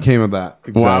know what came of that.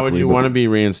 Exactly, why would you want to be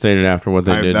reinstated after what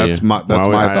they did? That's my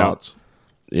thoughts.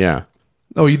 Yeah.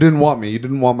 Oh, you didn't want me. You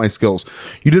didn't want my skills.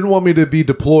 You didn't want me to be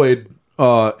deployed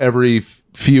every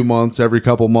few months, every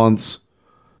couple months,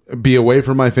 be away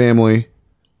from my family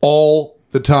all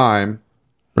the time.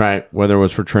 Right, whether it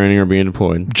was for training or being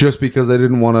deployed. Just because I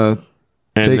didn't want to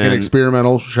And take an then-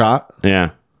 experimental shot.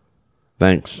 Yeah.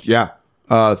 Thanks. Yeah.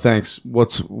 Thanks.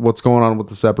 What's going on with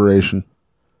the separation?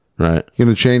 Right. You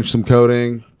gonna change some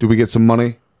coding? Do we get some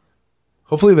money?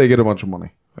 Hopefully they get a bunch of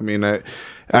money. I mean,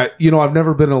 I've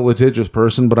never been a litigious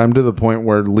person, but I'm to the point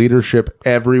where leadership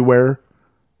everywhere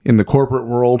in the corporate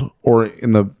world or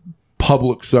in the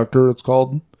public sector, it's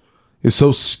called, is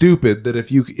so stupid that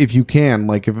if you can,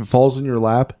 like, if it falls in your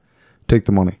lap, take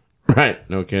the money. Right.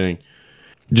 No kidding.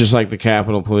 Just like the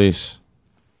Capitol Police.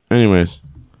 Anyways.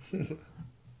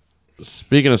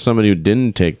 Speaking of somebody who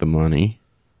didn't take the money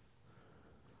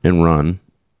and run,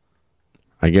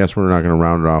 I guess we're not going to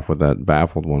round it off with that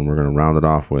baffled one. We're going to round it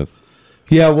off with...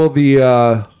 Yeah, well,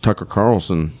 the... Tucker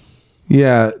Carlson.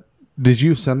 Yeah. Did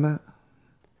you send that?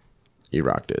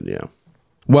 E-Rock did, yeah.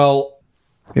 Well,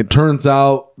 it turns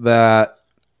out that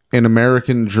an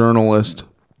American journalist,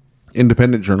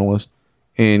 independent journalist,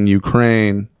 in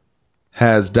Ukraine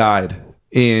has died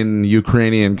in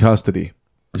Ukrainian custody.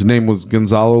 His name was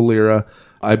Gonzalo Lira.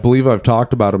 I believe I've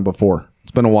talked about him before.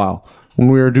 It's been a while. When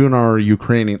we were doing our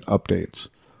Ukrainian updates,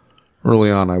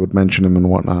 early on, I would mention him and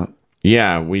whatnot.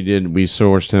 Yeah, we did. We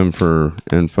sourced him for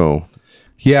info.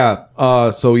 Yeah.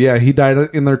 So, yeah, he died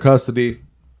in their custody.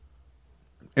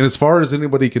 And as far as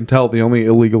anybody can tell, the only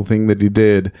illegal thing that he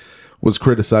did was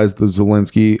criticize the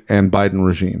Zelensky and Biden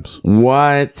regimes.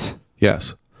 What?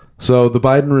 Yes. So the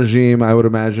Biden regime, I would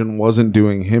imagine, wasn't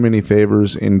doing him any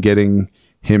favors in getting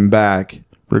him back,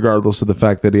 regardless of the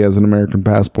fact that he has an American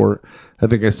passport. I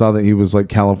think I saw that he was like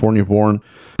California born,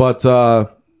 but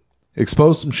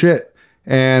exposed some shit.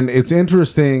 And it's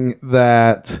interesting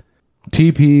that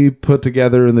TP put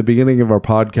together in the beginning of our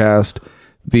podcast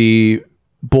the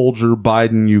Bulger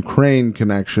Biden Ukraine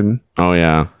connection. Oh,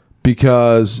 yeah.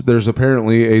 Because there's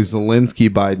apparently a Zelensky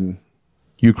Biden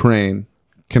Ukraine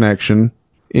connection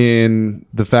in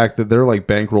the fact that they're like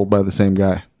bankrolled by the same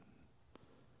guy.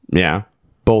 Yeah.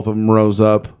 Both of them rose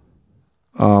up.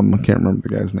 I can't remember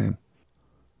the guy's name.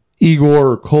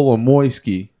 Igor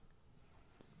Kolomoisky.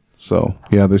 So,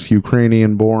 yeah, this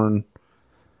Ukrainian-born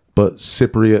but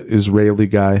Cypriot Israeli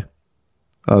guy.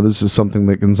 This is something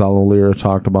that Gonzalo Lira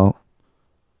talked about.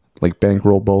 Like,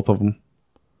 bankroll both of them.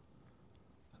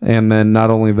 And then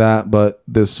not only that, but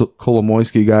this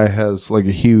Kolomoisky guy has like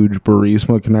a huge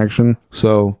Burisma connection.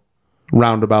 So,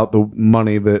 roundabout the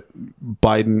money that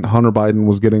Hunter Biden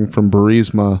was getting from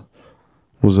Burisma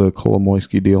was a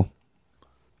Kolomoisky deal.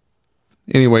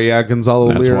 Anyway, yeah, Gonzalo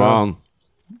That's Lira wrong.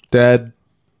 dead.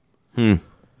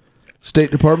 State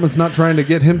Department's not trying to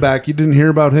get him back. You didn't hear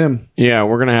about him. Yeah,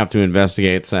 we're gonna have to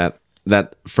investigate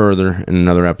that further in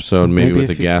another episode, maybe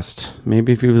with a guest.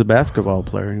 Maybe if he was a basketball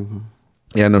player.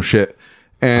 Yeah, no shit.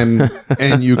 And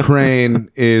Ukraine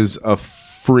is a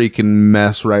freaking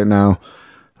mess right now.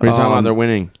 What are you talking about? They're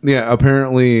winning. Yeah,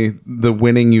 apparently the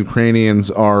winning Ukrainians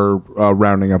are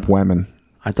rounding up women.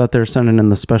 I thought they were sending in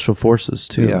the special forces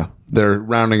too. Yeah, they're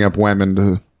rounding up women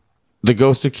to... The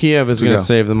ghost of Kiev is going to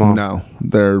save them all. No,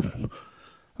 they're...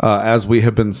 as we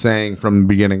have been saying from the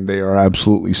beginning, they are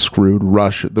absolutely screwed.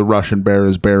 The Russian bear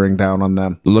is bearing down on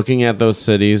them. Looking at those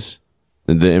cities,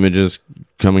 the images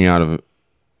coming out of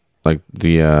like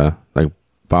the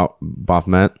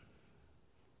Bakhmut.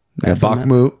 Yeah,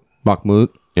 Bakhmut.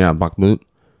 Yeah, Bakhmut.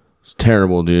 It's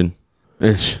terrible, dude.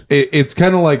 It's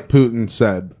kind of like Putin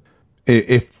said.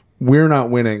 If we're not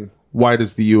winning, why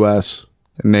does the U.S.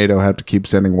 and NATO have to keep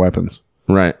sending weapons?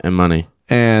 Right, and money.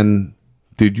 And,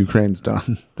 dude, Ukraine's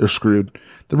done. They're screwed.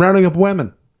 They're rounding up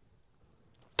women.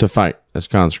 To fight as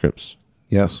conscripts.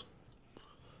 Yes.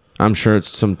 I'm sure it's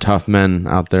some tough men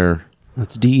out there.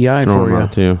 That's DEI for you.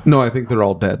 Too. No, I think they're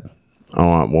all dead.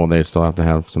 Oh, well, they still have to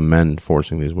have some men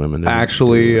forcing these women.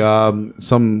 Actually,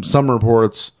 some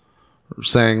reports are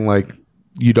saying, like,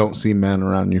 you don't see men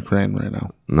around Ukraine right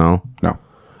now. No? No.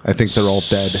 I think they're all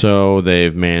dead. So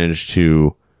they've managed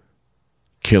to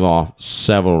kill off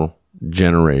several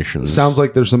generations. Sounds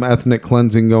like there's some ethnic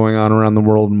cleansing going on around the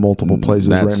world in multiple places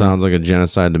right now. That sounds like a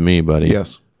genocide to me, buddy.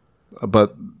 Yes.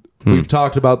 But we've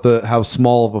talked about how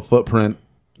small of a footprint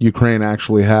Ukraine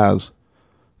actually has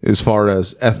as far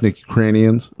as ethnic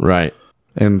Ukrainians. Right.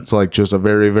 And it's like just a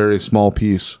very, very small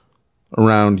piece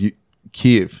around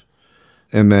Kiev.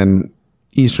 And then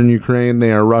Eastern Ukraine,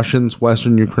 they are Russians.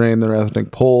 Western Ukraine, they're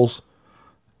ethnic Poles.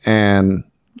 And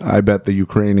I bet the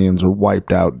Ukrainians are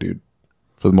wiped out, dude,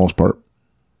 for the most part.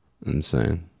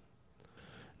 Insane.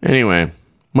 Anyway,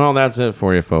 well, that's it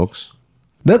for you, folks.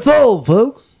 That's all,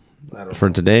 folks. For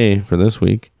today, for this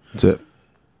week. That's it.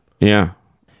 Yeah.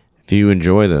 If you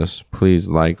enjoy this, please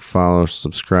like, follow,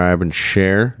 subscribe, and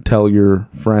share. Tell your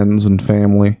friends and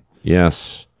family.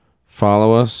 Yes.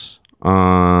 Follow us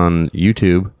on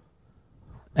YouTube.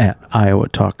 At Iowa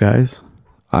Talk Guys.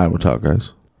 Iowa Talk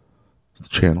Guys. It's a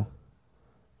channel.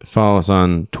 Follow us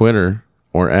on Twitter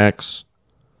or X.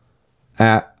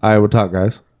 At Iowa Talk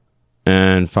Guys.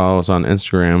 And follow us on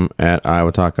Instagram at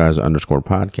Iowa Talk Guys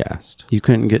 _podcast. You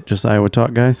couldn't get just Iowa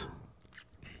Talk Guys?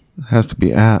 It has to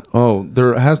be at. Oh,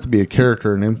 there has to be a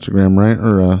character in Instagram, right?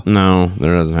 Or No,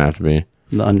 there doesn't have to be.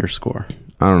 The underscore.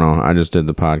 I don't know. I just did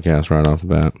the podcast right off the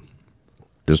bat.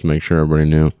 Just to make sure everybody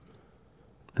knew.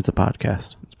 It's a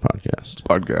podcast. It's a podcast. It's a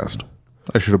podcast.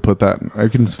 I should have put that. I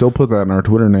can still put that in our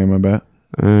Twitter name, I bet.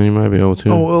 You might be able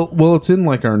to. Oh, well, it's in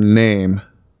like our name,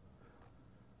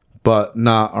 but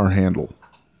not our handle.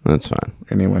 That's fine.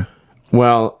 Anyway.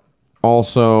 Well,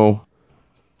 also,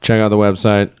 check out the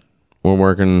website. We're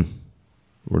working.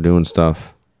 We're doing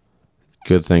stuff.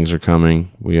 Good things are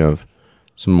coming. We have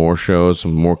some more shows,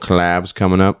 some more collabs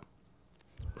coming up.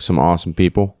 Some awesome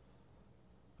people.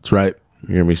 That's right.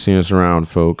 You're going to be seeing us around,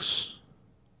 folks.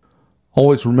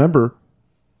 Always remember,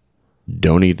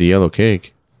 don't eat the yellow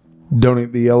cake. Don't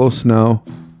eat the yellow snow.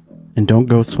 And don't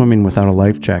go swimming without a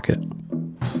life jacket.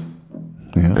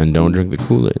 Yeah. And don't drink the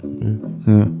Kool-Aid.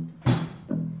 Yeah.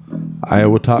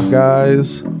 Iowa Talk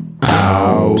Guys.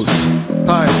 Out.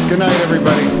 Hi. Good night,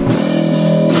 everybody.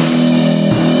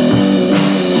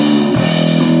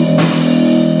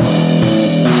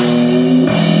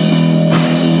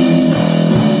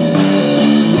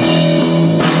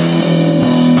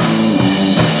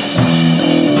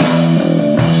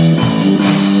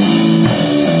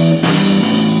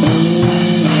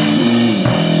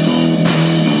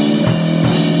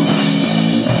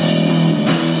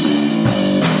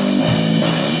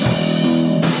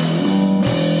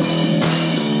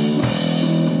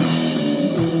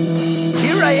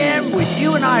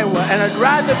 And I'd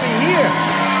rather be here.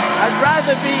 I'd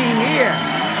rather be here.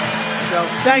 So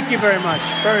thank you very much.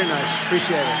 Very nice.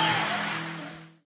 Appreciate it.